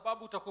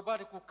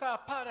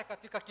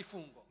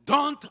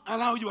 Don't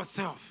allow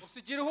yourself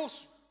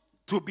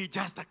to be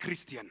just a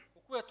Christian.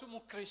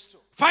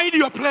 Find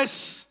your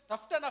place.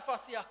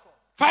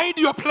 Find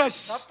your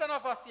place.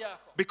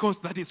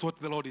 Because that is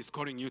what the Lord is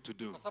calling you to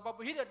do.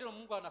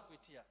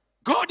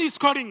 God is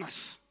calling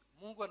us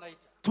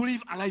to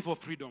live a life of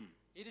freedom.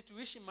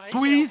 To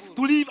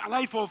live a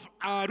life of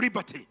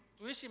liberty.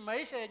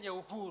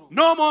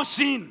 No more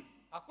sin.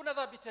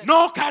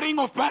 No carrying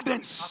of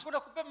burdens.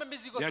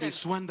 There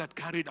is one that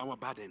carried our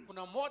burden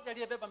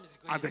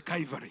at the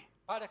Calvary,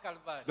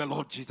 the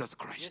Lord Jesus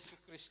Christ.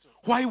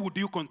 Why would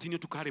you continue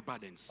to carry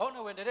burdens?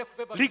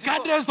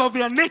 Regardless of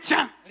their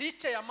nature,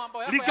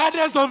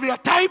 regardless of their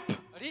type,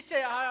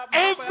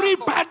 every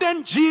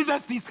burden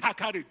Jesus is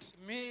carried.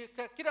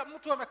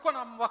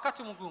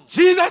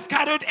 Jesus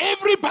carried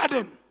every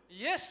burden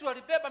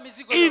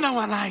in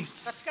our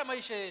lives.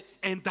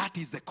 And that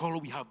is the call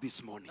we have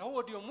this morning.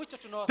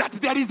 That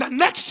there is an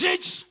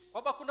exchange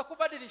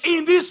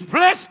in this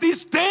place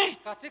this day,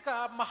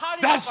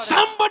 that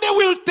somebody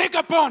will take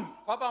upon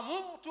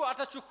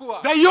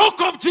the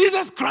yoke of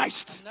Jesus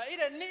Christ,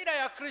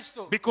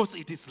 because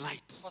it is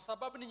light.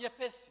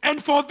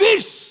 And for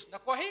this,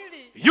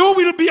 you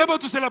will be able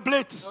to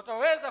celebrate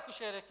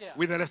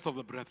with the rest of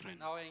the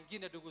brethren,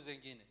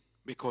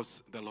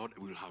 because the Lord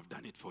will have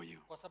done it for you.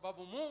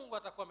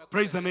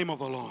 Praise the name of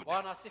the Lord.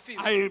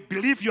 I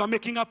believe you are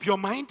making up your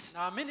mind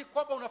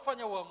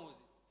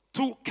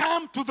to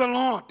come to the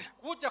Lord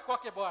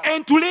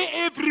and to lay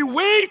every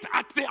weight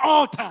at the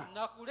altar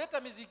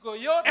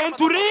and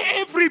to lay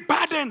every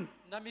burden,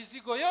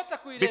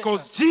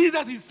 because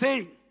Jesus is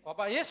saying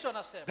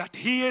that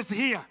He is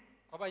here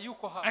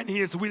and He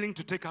is willing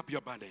to take up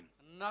your burden.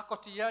 na ako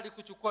tayari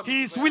kuchukua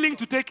He is willing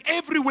to take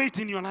every weight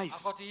in your life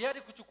ako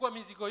tayari kuchukua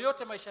mizigo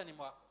yote maishani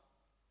mwako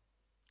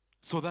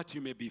so that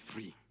you may be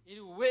free. ili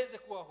uweze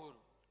kuwa huru.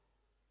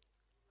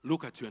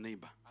 Look at your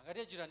neighbor.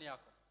 Angalia jirani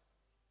yako.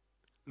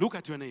 Look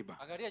at your neighbor.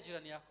 Angalia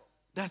jirani yako.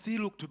 Does he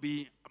look to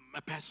be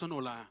a person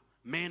or a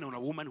man or a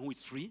woman who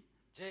is free?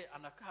 Je,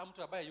 anakaa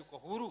mtu ambaye yuko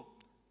huru?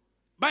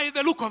 By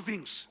the look of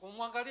things.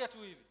 Kumwangalia tu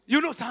hivi. You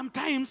know,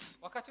 sometimes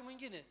Wakati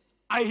mwingine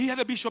I hear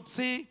the bishop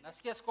say,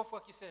 nasikia askofu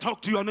akisema,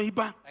 talk to your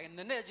neighbor.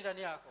 nena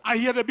jirani yako. I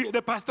hear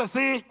the pastor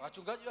say,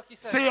 Wachungaji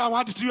wakisema, say a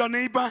word to your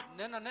neighbor.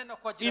 nena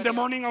kwa jirani. In the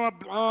morning,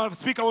 our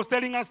speaker was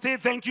telling us, say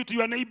thank you to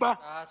your neighbor.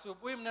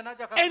 Asubuhi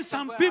mnenaja And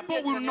some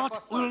people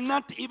will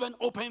not even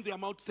open their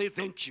mouth to say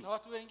thank you. Na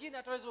watu wengine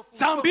hataweza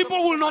kufungua. Some people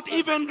will not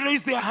even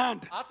raise their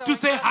hand to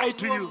say hi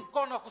to you.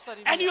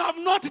 And you have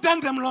not done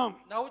them wrong.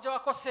 Na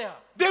hujawakosea.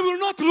 They will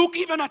not look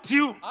even at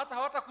you. Hata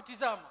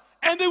hawatakutizama.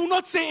 And they will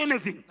not say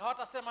anything. Na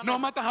hawatasema No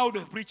matter how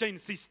the preacher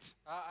insists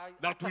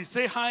that we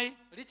say hi,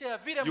 licha ya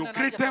vile you mnenaja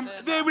greet them,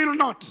 hataenda. they will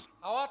not.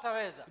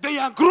 Hawataweza. They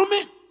are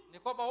gloomy. Ni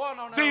kwamba wao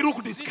wanaona They look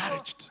uzito,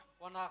 discouraged.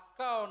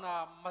 wanakaa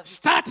na mazito.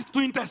 Start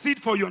to intercede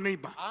for your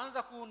neighbor.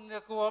 Anza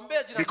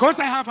kuombea jirani. Because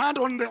I have heard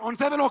on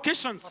several Kwa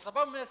occasions,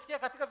 sababu mmesikia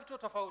katika vituo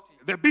tofauti.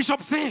 the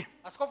bishop say,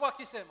 Askofu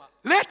akisema,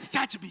 let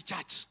church be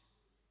church.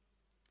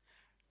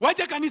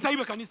 Wacha kanisa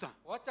iwe kanisa.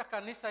 wacha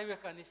kanisa iwe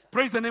kanisa.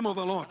 Praise the name of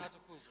the Lord.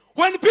 Anatukuzwa.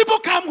 When people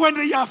come when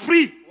they are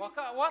free,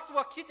 Watu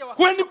wakija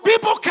when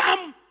people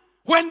come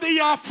when they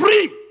are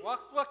free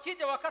watu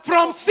wakija wakati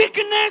from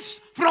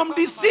sickness, from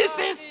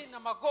diseases, na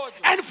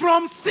magonjwa and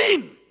from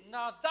sin,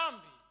 na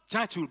dhambi,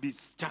 church will be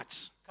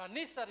church.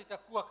 kanisa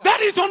litakuwa kanisa.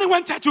 That is only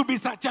when church will be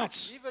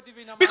church. Hivyo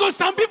ndivyo ina maana. Because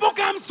some people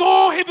come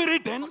so heavy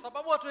ridden. Kwa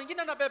sababu watu wengine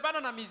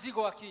wanabebana na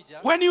mizigo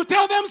wakija. When you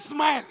tell them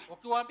smile,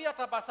 Ukiwaambia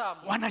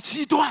tabasamu,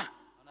 wanashindwa.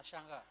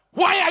 wanashangaa.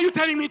 Why are you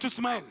telling me to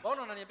smile?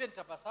 Mbona unaniambia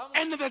nitabasamu?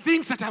 And the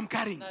things that I'm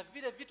carrying. Na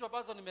vile vitu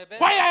ambazo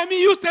nimebeba. Why are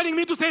you telling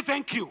me to say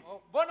thank you?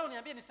 Mbona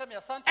uniambie niseme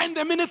asante? And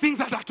the many things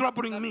that are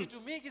troubling Na me.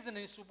 vitu mingi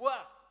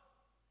zinanisumbua.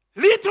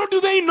 Little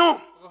do they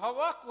know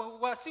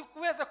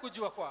Wasikuweza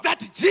kujua kwamba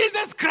that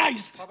Jesus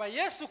Christ Baba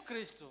Yesu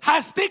Kristo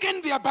has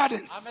taken their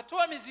burdens.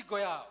 ametoa mizigo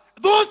yao.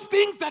 Those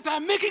things that are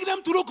making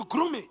them to look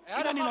gloomy,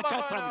 even in a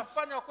church service.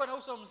 Anafanya kuwa na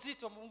uso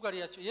mzito Mungu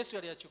Yesu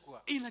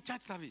aliyachukua In a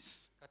church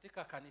service.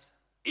 katika kanisa.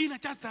 In a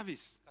church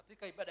service.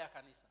 Katika ibada ya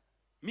kanisa.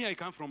 Me, I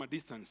come from a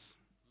distance.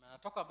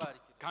 Natoka mbali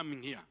kidogo.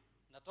 Coming here.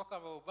 Natoka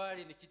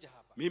mbali nikija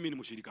hapa. Mimi ni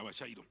mshirika wa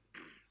Shairo.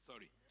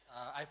 Sorry.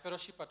 I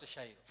fellowship at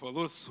Shairo. For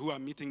those who are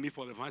meeting me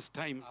for the first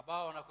time,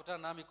 Ambao wanakutana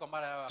nami kwa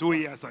mara ya 2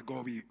 years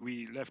ago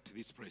we left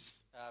this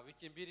place.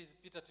 wiki mbili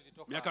zilizopita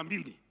tulitoka. Miaka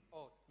mbili.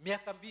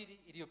 Miaka mbili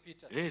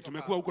iliyopita.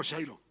 Tumekuwa huko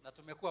Shairo. Na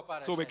tumekuwa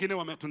pale. So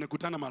wengine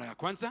tunakutana mara ya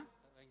kwanza.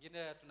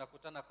 Wengine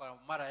tunakutana kwa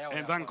mara yao.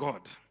 And thank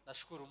God.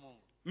 Nashukuru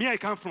Mungu. Me, I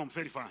come from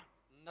very far.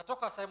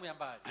 Natoka sehemu ya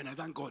mbali. And I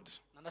thank God.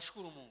 Na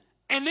nashukuru Mungu.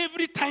 And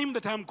every time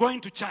that I'm going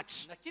to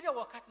church, Na kila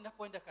wakati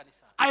ninapoenda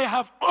kanisani, I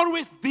have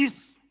always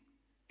this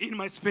in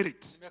my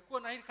spirit.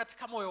 nimekuwa na hili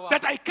katika moyo wangu.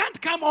 That I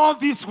can't come all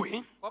this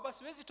way. Kwamba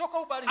siwezi toka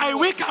ubali I huu.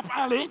 wake up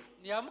early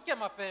Niamke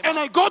mapema. and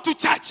I go to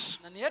church.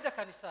 Na niende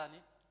kanisani.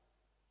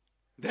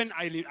 Then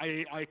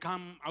I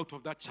come out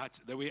of that church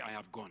the way I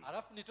have gone.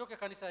 Alafu nitoke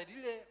kanisa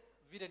lile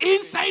vile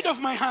Inside of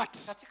my heart,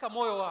 katika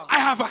moyo wangu. I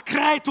have a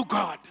cry to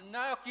God.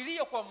 Nayo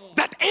kilio kwa Mungu.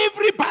 That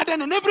every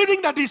burden and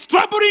everything that is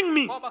troubling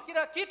me, Kwamba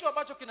kila kitu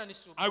ambacho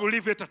kinanisumbua. I will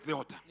leave it at the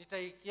altar.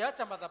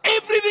 Nitaikiacha madhabahu.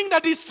 Everything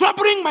that is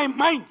troubling my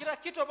mind, Kila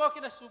kitu ambacho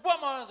kinasumbua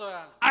mawazo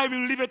yangu. I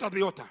will leave it at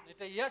the altar.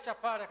 Nitaiacha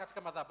pale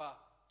katika madhabahu.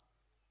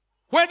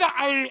 Whether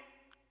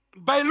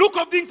by look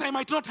of things, I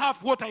might not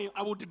have what I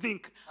would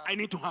think I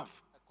need to have.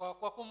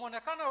 Kwa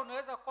kumonekana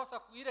unaweza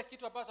kukosa ile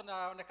kitu ambacho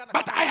naonekana.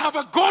 But I have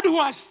a God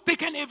who has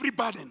taken every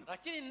burden.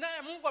 Lakini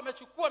naye Mungu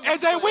amechukua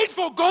As I wait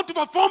for God to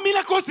perform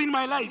miracles in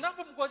my life,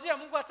 ninapomngojea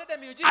Mungu atende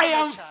miujiza I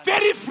am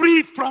very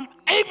free from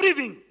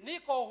everything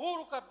niko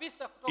huru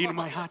kabisa kutoka in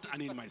my heart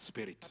and in my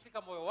spirit.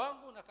 katika moyo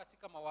wangu na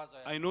katika mawazo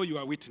yangu. I know you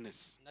are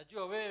witness.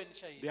 Najua wewe ni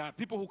shahidi. There are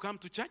people who come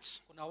to church,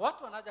 Kuna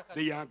watu wanaja they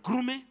kanisa. are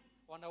gloomy,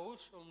 Wana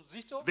uso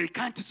mzito. they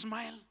can't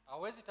smile.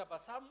 Hawezi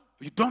tabasamu.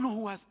 You don't know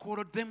who has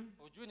quarreled them.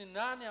 Hujui ni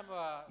nani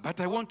But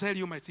I won't tell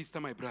you, my sister,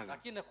 my brother.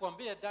 Lakini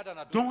nakwambia dada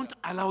na ndugu. Don't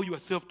allow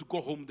yourself to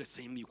go home the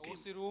same you came.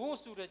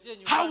 Usiruhusu urejee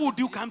nyumbani. How would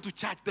you come to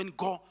church then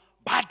go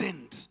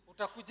burdened?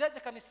 Utakujaje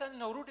kanisani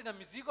na urudi na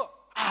mizigo?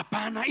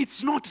 Apana,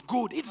 it's not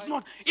good. It's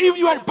not. If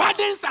your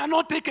burdens are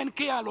not taken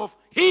care of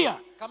here,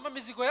 Kama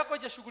mizigo yako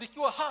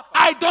haijashughulikiwa hapa.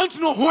 I don't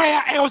know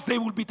where else they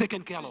will be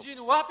taken care of. Sijui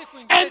ni wapi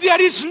kuingia. And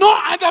there is no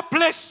other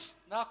place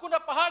Na hakuna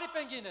pahali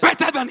pengine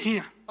better than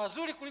here.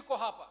 pazuri kuliko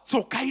hapa.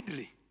 So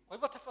kindly Kwa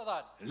hivyo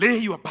tafadhali,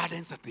 lay your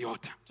burdens at the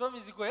altar. toa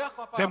mizigo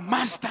yako hapa. The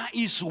master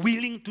is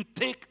willing to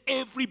take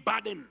every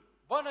burden,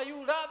 Bwana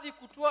yu radhi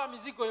kutoa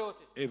mizigo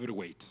yote every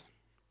weight.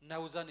 na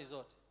uzani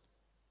zote.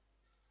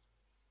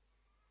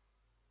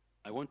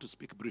 I want to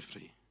speak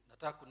briefly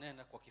Nataka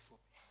kunena kwa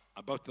kifupi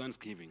about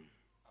Thanksgiving.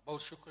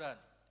 about shukrani.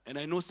 And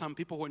I know some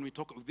people, when we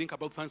think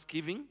about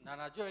Thanksgiving, Na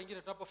najua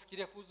wengine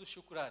tunapofikiria kuhusu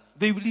shukrani,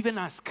 they will even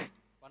ask,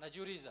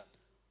 wanajiuliza,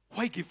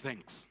 Why give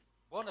thanks?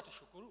 Mbona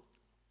tushukuru?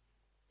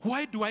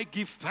 Why do I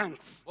give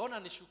thanks? Mbona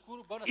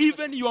nishukuru? Mbona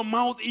Even your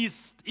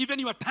even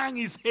your tongue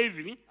is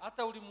heavy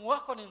hata ulimi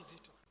wako ni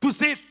mzito. to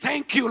say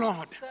thank you,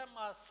 Lord.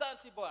 Sema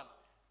asante Bwana.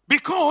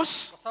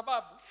 Because Kwa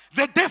sababu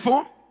the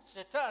devil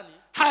Shetani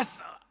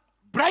has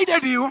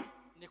bridled you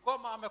ni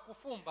kama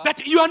amekufumba.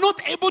 that you are not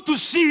able to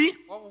see.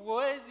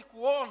 Huwezi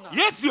kuona.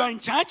 Yes, you are in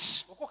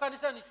church. Uko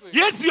kanisani kweli.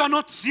 Yes, you are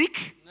not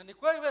sick. Na ni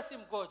kweli wewe si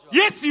mgonjwa.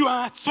 Yes, you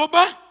are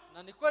sober.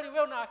 Na ni kweli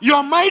wewe una akili.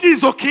 Your mind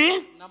is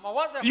okay. Na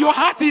mawazo yako. Your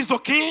heart is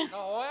okay.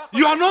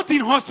 You are not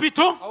in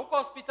hospital. Hauko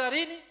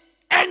hospitalini.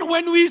 And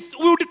when we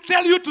would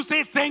tell you to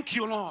say thank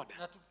you, Lord,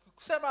 Na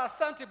kusema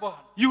asante Bwana.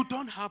 you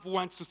don't have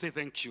words to say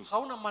thank you.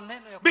 Hauna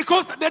maneno ya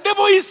Because the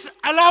devil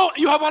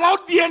you have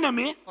allowed the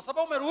enemy kwa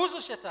sababu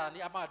umeruhusu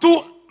shetani ama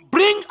to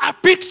bring a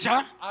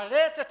picture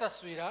alete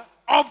taswira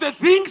of the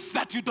things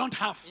that you don't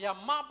have, ya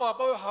mambo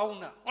ambayo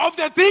hauna, of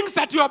the things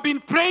that you have been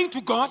praying to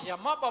God, ya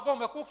mambo ambayo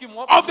umekuwa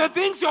ukimwomba, of the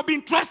things you have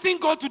been trusting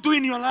God to do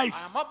in your life.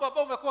 ya mambo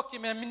ambayo umekuwa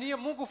ukimwaminia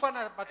Mungu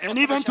fanya katika And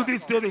even to maisha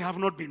this yako. day, they have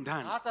not been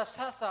done. Hata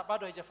sasa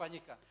bado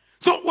haijafanyika.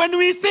 So when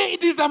we say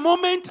it is a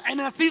moment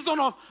and a season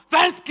of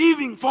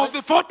thanksgiving for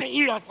the 40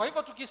 years, Kwa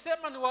hivyo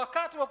tukisema ni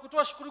wakati wa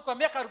kutoa shukrani kwa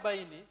miaka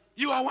 40,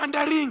 you are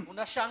wondering,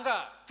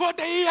 unashangaa.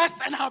 40 years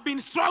and have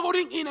been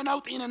struggling in and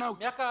out, in and out.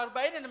 Miaka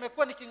 40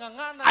 nimekuwa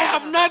nikingangana. I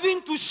have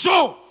nothing to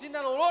show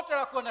Sina lolote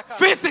la kuonekana.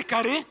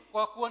 physically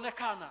Kwa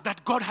kuonekana.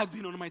 that God has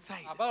been on my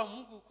side. Ambao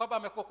Mungu kwamba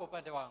amekuwa kwa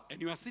upande wangu.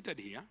 And you are seated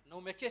here. Na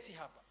umeketi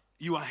hapa.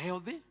 You are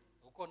healthy.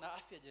 Uko na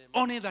afya njema.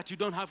 Only that you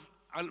don't have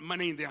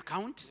money in the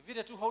account.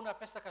 Vile tu hauna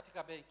pesa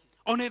katika benki.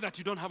 Only that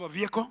you don't have a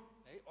vehicle.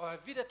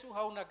 Vile tu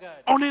hauna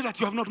gari. Only that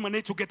you have not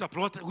managed to get a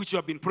plot which you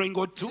have been praying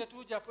God to. Vile tu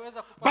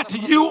hujaweza kupata.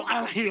 But you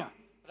are here.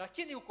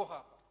 Lakini uko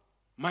hapa.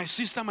 My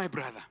sister, my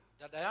brother.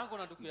 Dada yangu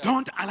na ndugu yangu.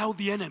 Don't allow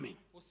the enemy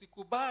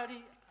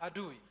Usikubali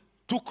adui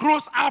to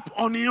cross up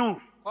on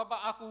you.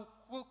 kwamba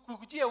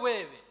akukujie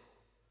wewe.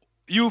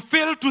 You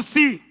fail to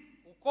see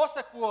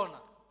Ukose kuona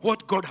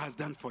what God has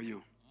done for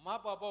you.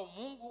 mambo ambayo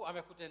Mungu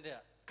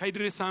amekutendea.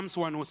 Kaidri Psalms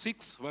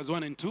 106 verse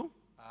 1 and 2.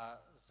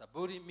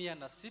 Zaburi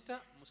 106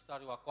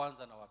 mstari wa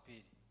kwanza na wa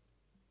pili.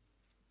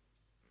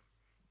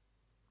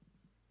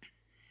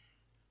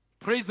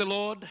 Praise the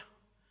Lord.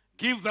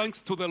 Give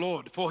thanks to the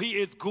Lord, for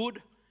he is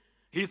good.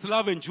 His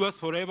love endures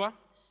forever.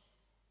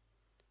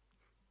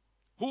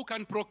 Who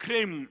can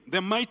proclaim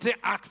the mighty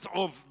acts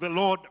of the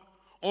Lord,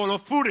 or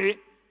of fury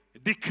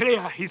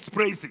declare his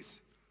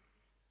praises?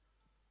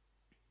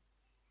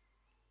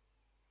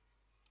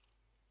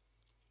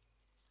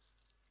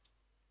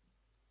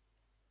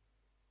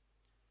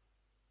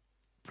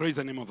 Praise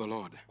the name of the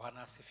Lord.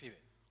 Bwana asifiwe.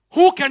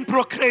 Who can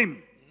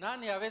proclaim?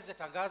 Nani aweze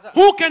tangaza?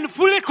 Who can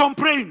fully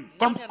complain?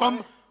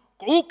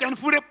 Who can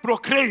fully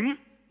proclaim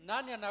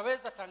Nani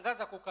anaweza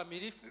tangaza kwa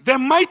ukamilifu the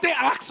mighty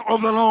acts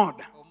of the Lord?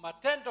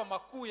 matendo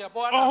makuu ya Or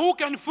Bwana? who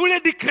can fully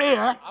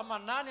declare Ama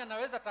nani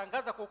anaweza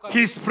tangaza kwa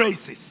his ukamilifu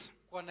praises?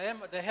 kwa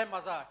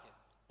rehema zake?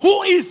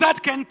 Who is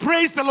that can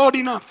praise the Lord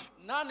enough?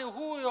 Nani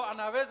huyo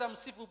anaweza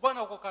msifu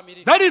Bwana kwa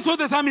ukamilifu? That is what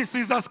the psalmist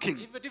is asking.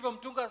 Hivyo ndivyo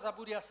mtunga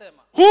Zaburi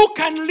asema. Who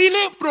can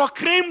really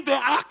proclaim the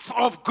acts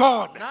of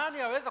God?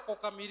 Nani aweza kwa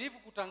ukamilifu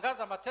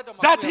kutangaza matendo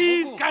That makuu ya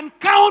he Mungu? can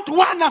count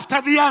one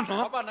after the other.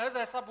 Baba anaweza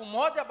hesabu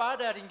moja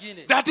baada ya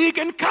lingine. That he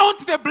can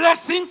count the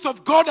blessings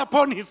of God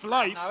upon his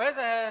life.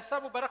 Anaweza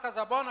hesabu baraka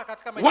za Bwana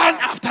katika maisha One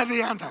yake. after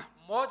the other.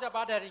 Moja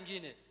baada ya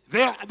lingine.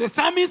 The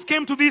psalmist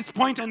came to this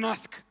point and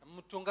asked,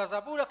 Mtunga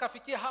Zaburi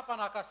akafikia hapa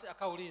na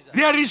akauliza.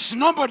 there is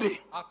nobody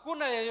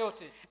Hakuna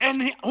yeyote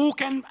and who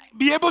can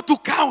be able to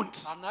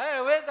count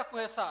anayeweza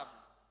kuhesabu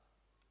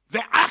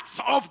the acts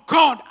of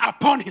God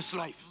upon his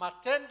life.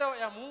 matendo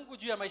ya Mungu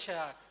juu ya maisha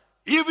yake.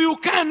 If you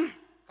can,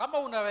 Kama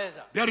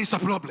unaweza, there is a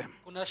problem.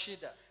 kuna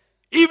shida.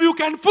 If you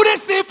can fully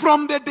say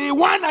from the day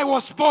one I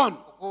was born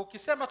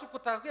Ukisema tu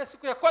kutangia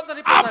siku ya kwanza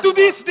up to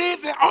this day,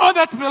 all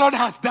that the Lord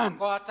has done,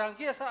 kwa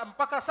tangia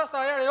mpaka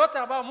sasa yale yote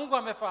ambayo Mungu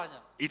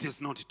amefanya, it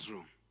is not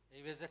true.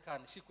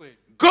 haiwezekani, si kweli.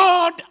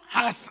 God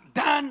has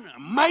done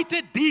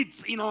mighty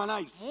deeds in our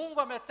lives.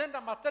 Mungu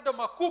ametenda matendo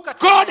makuu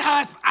katika God maisha.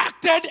 has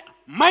acted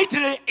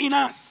mightily in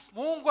us.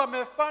 Mungu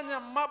amefanya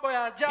mambo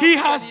ya ajabu. He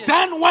has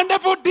done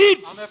wonderful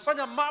deeds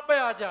Amefanya mambo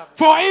ya ajabu.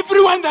 for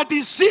everyone that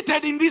is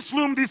seated in this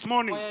room this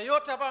morning. Kwa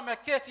yeyote ambaye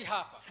ameketi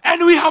hapa.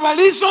 And we have a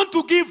reason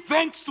to give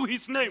thanks to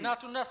his name. Na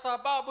tuna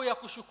sababu ya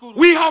kushukuru.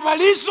 We have a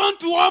reason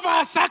to offer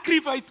a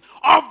sacrifice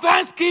of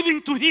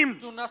thanksgiving to him.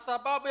 Tuna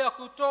sababu ya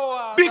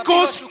kutoa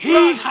Because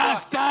he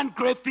has done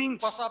great things.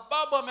 Kwa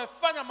sababu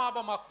amefanya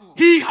mambo makuu.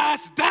 He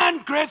has done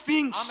great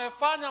things.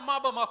 Amefanya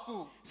mambo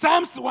makuu.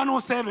 Psalms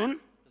 107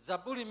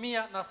 Zaburi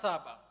 107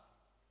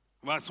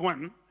 verse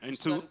 1 and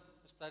 2.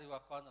 Mstari wa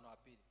kwanza na wa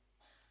pili.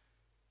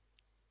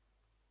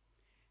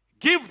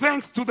 Give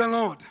thanks to the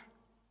Lord,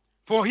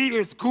 for he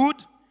is good.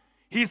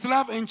 His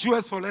love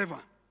endures forever.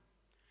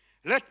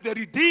 Let the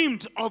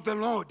redeemed of the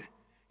Lord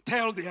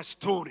tell their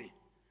story.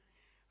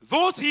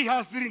 Those he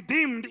has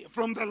redeemed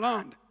from the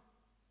land.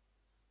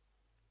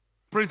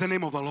 Praise the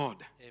name of the Lord.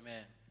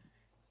 Amen.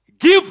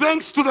 Give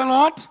thanks to the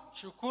Lord,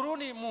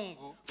 Shukuruni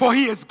Mungu, for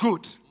he is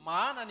good.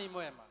 maana ni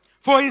mwema.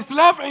 For his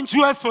love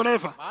endures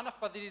forever. Maana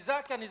fadhili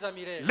zake ni za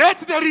milele. Let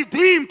the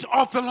redeemed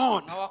of the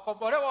Lord Na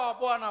wakombolewa wa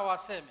Bwana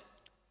waseme.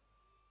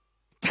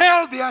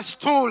 tell their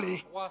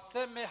story.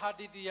 Waseme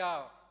hadithi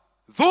yao.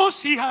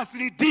 Those he has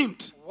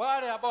redeemed.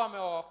 Wale ambao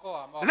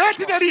amewaokoa. Let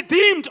the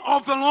redeemed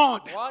of the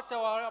Lord Wacha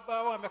wale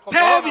ambao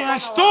wamekombolewa tell their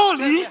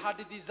story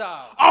hadithi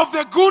zao. of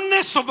the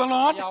goodness of the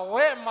Lord, Ya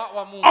wema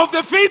wa Mungu. of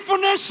the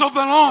faithfulness of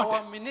the Lord,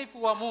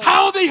 Uaminifu wa Mungu.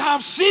 how they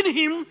have seen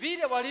him,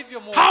 Vile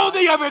walivyomuona. how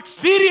they have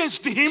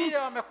experienced him Vile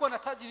wamekuwa na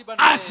tajriba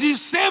as naye. he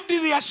saved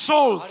their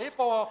souls,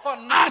 Alipowaokoa as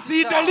nafsi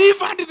he zao.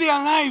 delivered their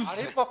lives.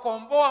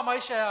 Alipokomboa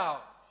maisha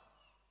yao.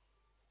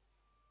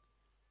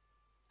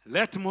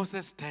 Let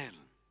Moses tell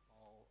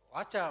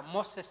Wacha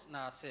Moses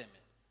na aseme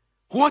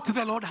what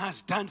the Lord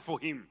has done for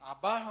him.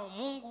 ambayo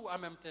Mungu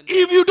amemtendea.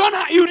 If you don't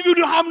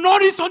have no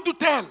reason to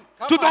tell,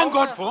 to thank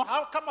God for,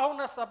 kama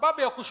huna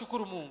sababu ya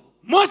kushukuru Mungu.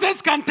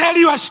 Moses can tell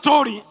you a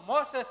story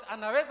Moses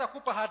anaweza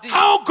kupa hadithi.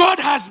 how God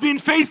has been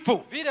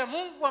faithful Vile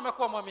Mungu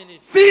amekuwa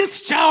mwaminifu.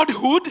 since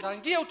childhood,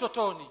 Tangia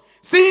utotoni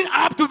since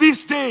up to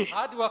this day,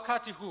 hadi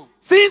wakati huu.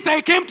 since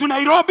I came to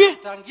Nairobi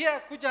Tangia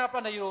kuja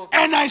hapa Nairobi.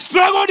 and I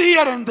struggled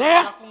here and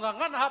there. Na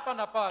kungangana hapa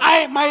na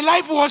pale. My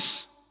life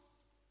was,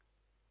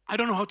 I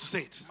don't know how to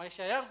say it,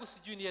 Maisha yangu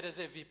sijui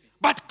nielezee vipi.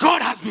 but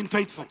God has been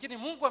faithful. Lakini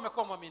Mungu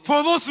amekuwa mwaminifu.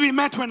 For those we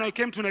met when I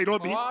came to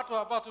Nairobi, Kwa watu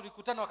ambao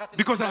tulikutana wakati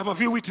because I have a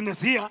few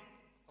witnesses here,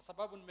 kwa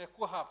sababu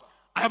nimekuwa hapa.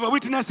 I have a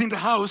witness in the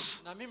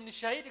house. Na mimi ni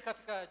shahidi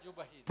katika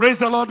jumba hili. Praise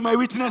the Lord, my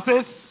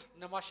witnesses,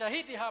 Na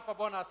mashahidi hapa,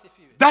 Bwana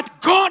asifiwe.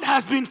 that God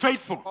has been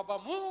faithful. Kwamba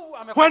Mungu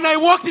amekuwa. When I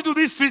walked into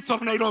these streets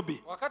of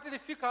Nairobi, Wakati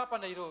nilifika hapa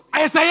Nairobi,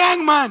 as a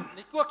young man,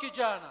 nikiwa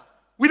kijana,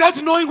 without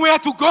knowing where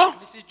to go,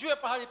 nisijue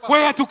pahali pa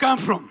where to come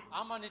from,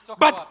 ama nitoka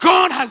but wapi.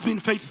 God has been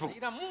faithful.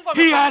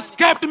 He has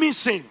kept me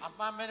safe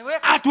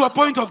Ameniweka to a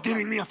point of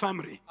giving me a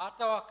family,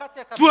 hata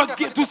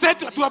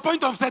wakati to a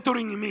point of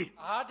settling me.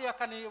 hadi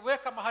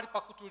akaniweka mahali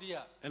pa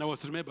kutulia. And I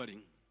was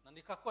remembering Na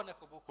nikakuwa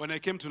nakumbuka when I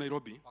came to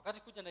Nairobi,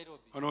 wakati kuja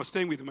Nairobi, when I was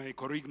staying with my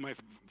colleague, my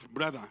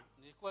brother,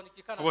 nilikuwa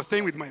nikikaa I was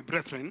staying with my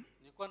brethren,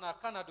 nilikuwa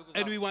nakaa na ndugu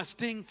and we zangu were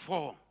staying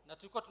 4 na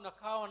tulikuwa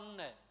tunakaa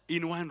 4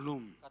 in one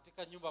room,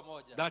 katika nyumba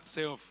moja. that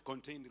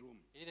self-contained room.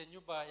 Ile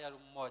nyumba ya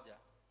room moja.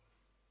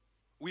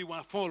 We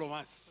were 4 of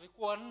us,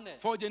 Tulikuwa 4.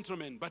 4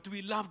 gentlemen, but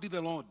we loved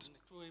the Lord.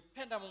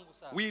 Tulipenda Mungu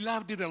sana. We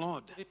loved the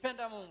Lord.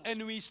 Tulipenda Mungu.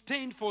 And we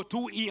stayed for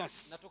 2 Na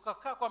years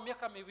tukakaa kwa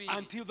miaka miwili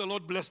until the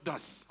Lord blessed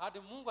us. hadi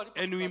Mungu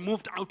And we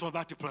moved out of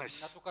that na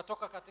place.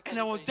 tukatoka katika And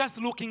I was nyumba hii. just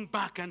looking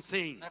back and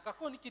saying, Na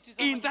kakuwa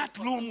nikitizama in that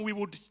nyumba. room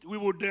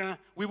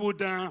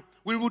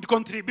we would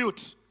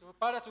contribute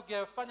Pale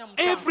tungefanya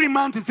mchango every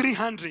month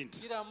 300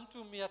 kila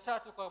mtu 300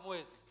 kwa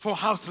mwezi for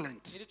house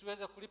rent ili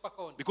tuweze kulipa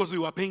kodi, because we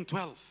were paying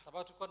 12.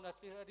 sababu tulikuwa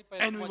tunalipa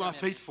And we were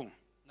faithful.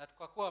 na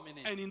tukakuwa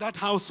waaminifu. And in that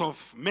house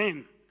of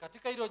men,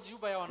 Katika hilo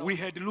nyumba ya we wanaume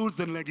had rules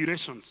and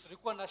regulations.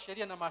 tulikuwa na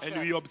sheria na And we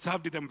masharti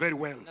observed them very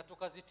well na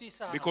tukazitii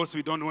sana because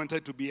we don't want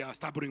it to be a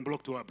stumbling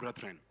block to our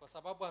brethren. kwa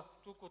sababu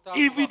hatukutaka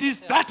If it is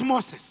kuwakosea. that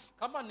Moses,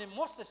 Kama ni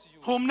Moses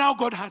yule whom now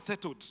God has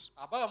settled,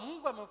 ambaye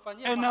Mungu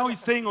amemfanyia and now mahali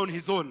he's staying on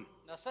his own,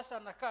 na sasa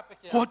anakaa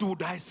peke yake, what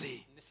would I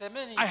say?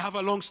 nisemeni I have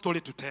a long story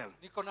to tell.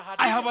 niko na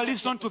hadithi I have a ya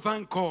reason to kusema.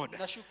 thank God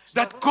Na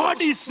that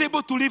God is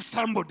able to lift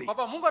somebody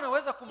Baba Mungu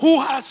anaweza who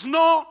has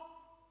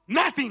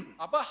nothing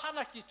ambaye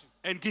hana kitu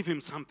and give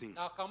him something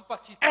na akampa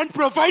kitu and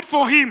provide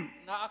for him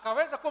na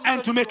akaweza kuwa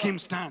and to msaidizi make him wake,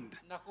 stand.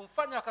 na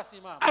kumfanya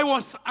akasimama.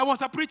 I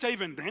was a preacher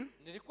even then,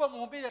 Nilikuwa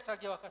mhubiri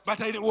tangia wakati,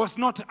 but I was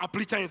not a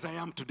preacher as I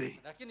am today.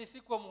 lakini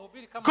sikuwa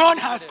mhubiri kama God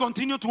mhubiri has leo.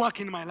 continued to work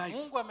in my life.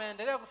 Mungu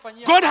ameendelea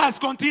kufanyia God has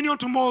continued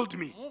to mold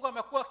me Mungu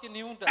amekuwa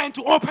akiniunda and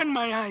to open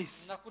my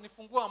eyes na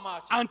kunifungua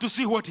macho and to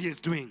see what he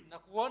is doing. na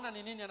kuona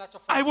ni nini I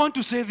anachofanya. want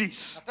to say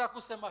this, Nataka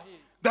kusema hili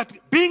that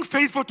being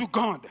faithful to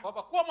God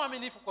kwamba kuwa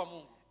mwaminifu kwa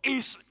Mungu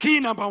is key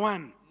number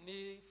 1.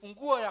 ni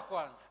funguo ya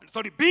kwanza.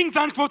 Being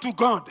thankful to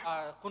God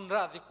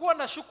Kunradhi, kuwa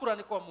na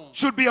shukrani kwa Mungu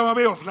should be our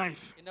way of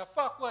life.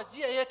 inafaa kuwa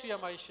njia yetu ya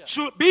maisha.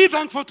 Should be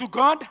thankful to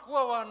God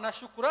Kuwa na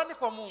shukrani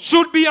kwa Mungu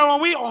should be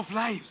our way of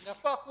lives.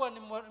 inafaa kuwa ni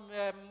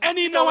And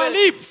in mtindo our wetu.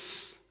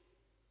 lips,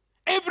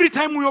 every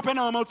time we open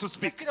our mouth to Na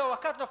speak, kila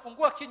wakati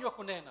tunafungua kinywa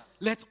kunena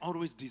let's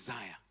always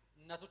desire.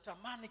 na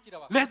tutamani kila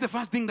wakati Let the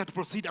first thing that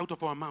proceed out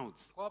of our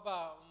mouths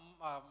kwamba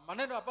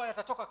maneno ambayo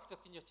yatatoka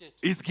kutoka kinywa chetu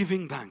is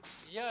giving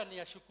thanks yeye ni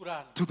ya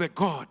shukrani to the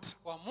God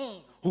kwa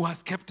Mungu who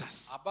has kept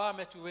us, ambaye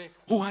ametuweka,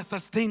 who has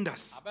sustained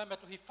us ambaye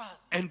ametuhifadhi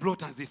and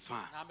brought us this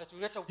far. na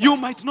ametuleta You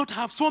upande might huu. not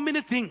have so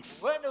many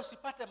things Wewe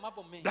usipate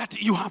mambo mengi that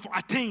you have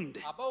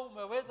attained ambao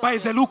umeweza by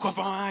the look of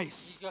our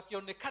eyes,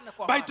 yakionekana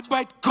kwa but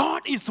macho,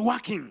 God is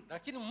working.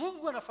 lakini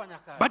Mungu anafanya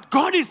kazi, But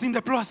God is in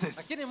the process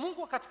lakini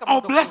Mungu katika of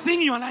mdomo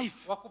blessing your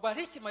life, wa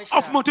kubariki maisha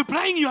of yako,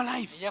 multiplying your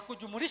life, ya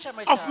kujumulisha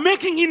maisha of yako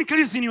making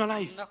increase in your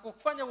life. na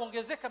kufanya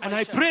uongezeke And I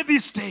maisha. pray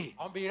this day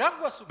Ombi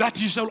langu asubuhi that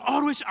you shall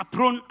always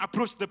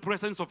approach the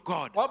presence of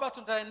God kwamba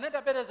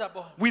tutaenenda mbele za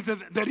Bwana with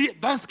the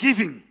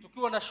thanksgiving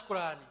tukiwa na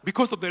shukrani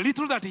because of the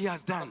little that he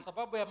has kwa done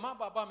sababu ya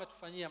mambo ambayo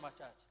ametufanyia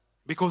machache.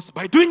 Because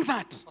by doing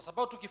that, Kwa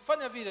sababu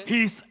tukifanya vile,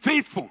 he is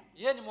faithful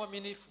yeye ni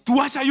mwaminifu. to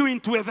usher you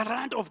into the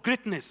land of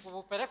greatness.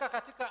 Kukupeleka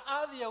katika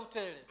ardhi ya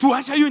utele. To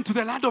usher you into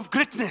the land of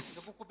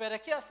greatness.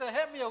 Kukupelekea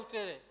sehemu ya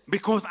utele.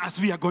 Because as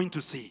we are going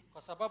to see,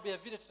 Kwa sababu ya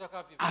vile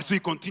tutakavyo. as we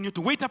continue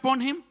to wait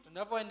upon him,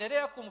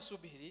 tunavyoendelea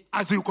kumsubiri,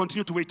 as we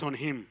continue to wait on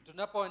him,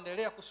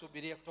 tunapoendelea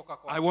kusubiria kutoka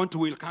kwake. I want to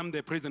welcome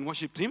the praise and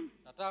worship team.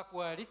 Nataka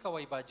kualika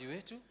waibaji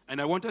wetu. And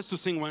I want us to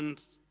sing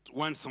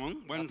one song,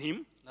 one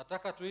hymn.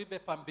 Nataka tuibe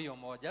pambio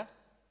moja.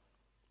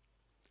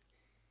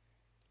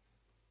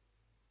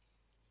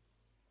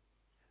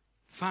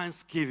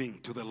 Thanksgiving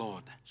to the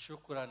Lord.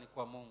 Shukrani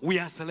kwa Mungu. We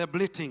are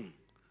celebrating.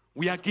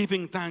 We are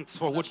giving thanks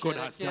for what God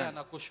has done.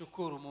 Na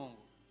kushukuru Mungu.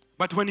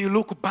 But when you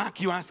look back,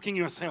 you're asking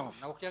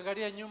yourself, na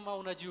ukiangalia nyuma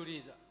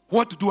unajiuliza,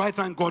 what do I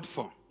thank God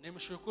for?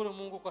 Nimshukuru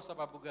Mungu kwa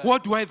sababu gani?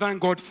 What do I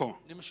thank God for?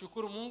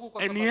 Nimshukuru Mungu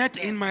kwa And sababu yet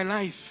gani? in my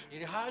life,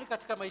 Ili hali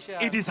katika maisha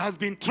yangu, it has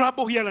been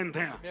trouble here and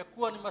there.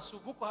 imekuwa ni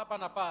masumbuko hapa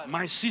na pale.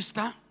 My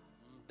sister,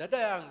 dada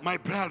yangu, my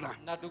brother,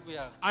 na ndugu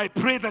yangu, I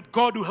pray that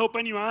God will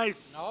open your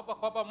eyes naomba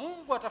kwamba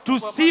Mungu to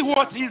atafungua see macho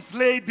what yako, He's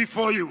laid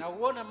before you, na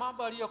uone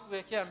mambo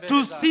aliyokuwekea mbele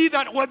to zako, see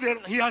that what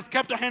He has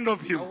kept ahead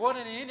of na you.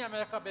 uone ni nini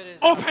ameweka mbele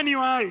zako. Open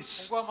your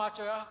eyes Fungua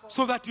macho yako,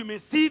 so that you may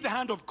see the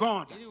hand of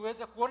God ili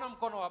uweze kuona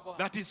mkono wa Bwana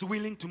that is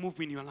willing to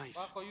move in your life.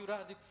 wako yu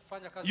radhi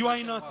kufanya kazi. You are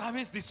in maishani our mwako.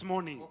 service this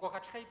morning. Uko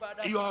katika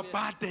ibada You are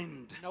asubuhi,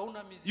 burdened. na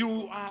una mizigo,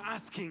 You are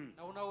asking,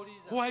 na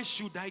unauliza, why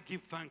should I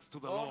give thanks to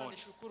the mbona Lord?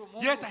 nishukuru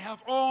Mungu? Yet I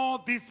have all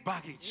this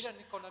baggage. Ila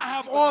niko na I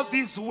have mizigo all mingi.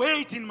 this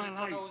weight in my Niko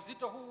na life.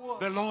 uzito huu wote.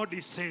 The Lord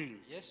is saying,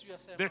 Yesu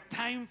yasema, the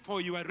time for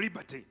your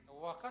liberty,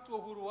 wakati wa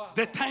uhuru wako,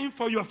 the time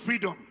for your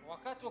freedom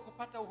wakati wa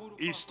kupata uhuru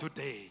is kwako,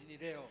 today. ni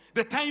leo.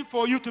 The time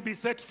for you to be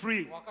set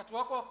free, Wakati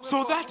wako wa kuwekwa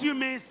so that huru, you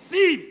may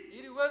see,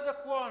 ili uweze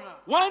kuona.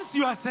 once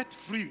you are set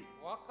free,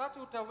 Wakati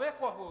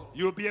utawekwa huru,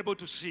 you'll be able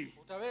to see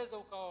utaweza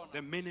ukaona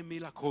the many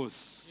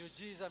miracles,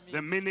 miujiza mingi,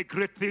 the many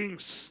great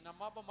things na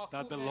mambo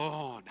that the makubwa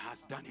Lord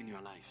has done in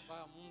your life.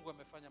 ambayo Mungu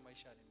amefanya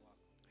maishani mwako.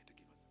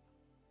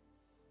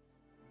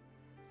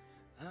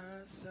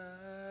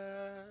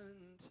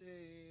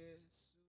 Asante